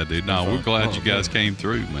 Hell yeah, dude. No, we're glad you guys came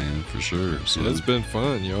through, man, for sure. So it's been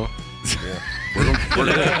fun, y'all. Yeah. We're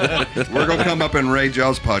gonna come up and raid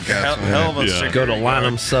y'all's podcast. Go to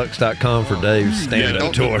line'emsucks.com for Dave's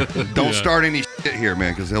stand-up tour. Don't start any shit here,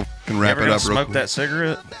 man, because he'll wrap it up real smoke quick. that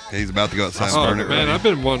cigarette? He's about to go outside and burn it. Man, I've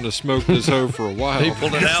been wanting to smoke this hoe for a while. He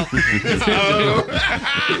pulled it out.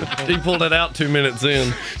 He pulled it out 2 minutes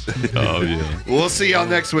in. Oh yeah. We'll see y'all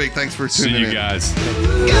next week. Thanks for tuning in. See you guys.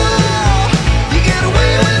 You get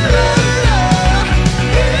away with love.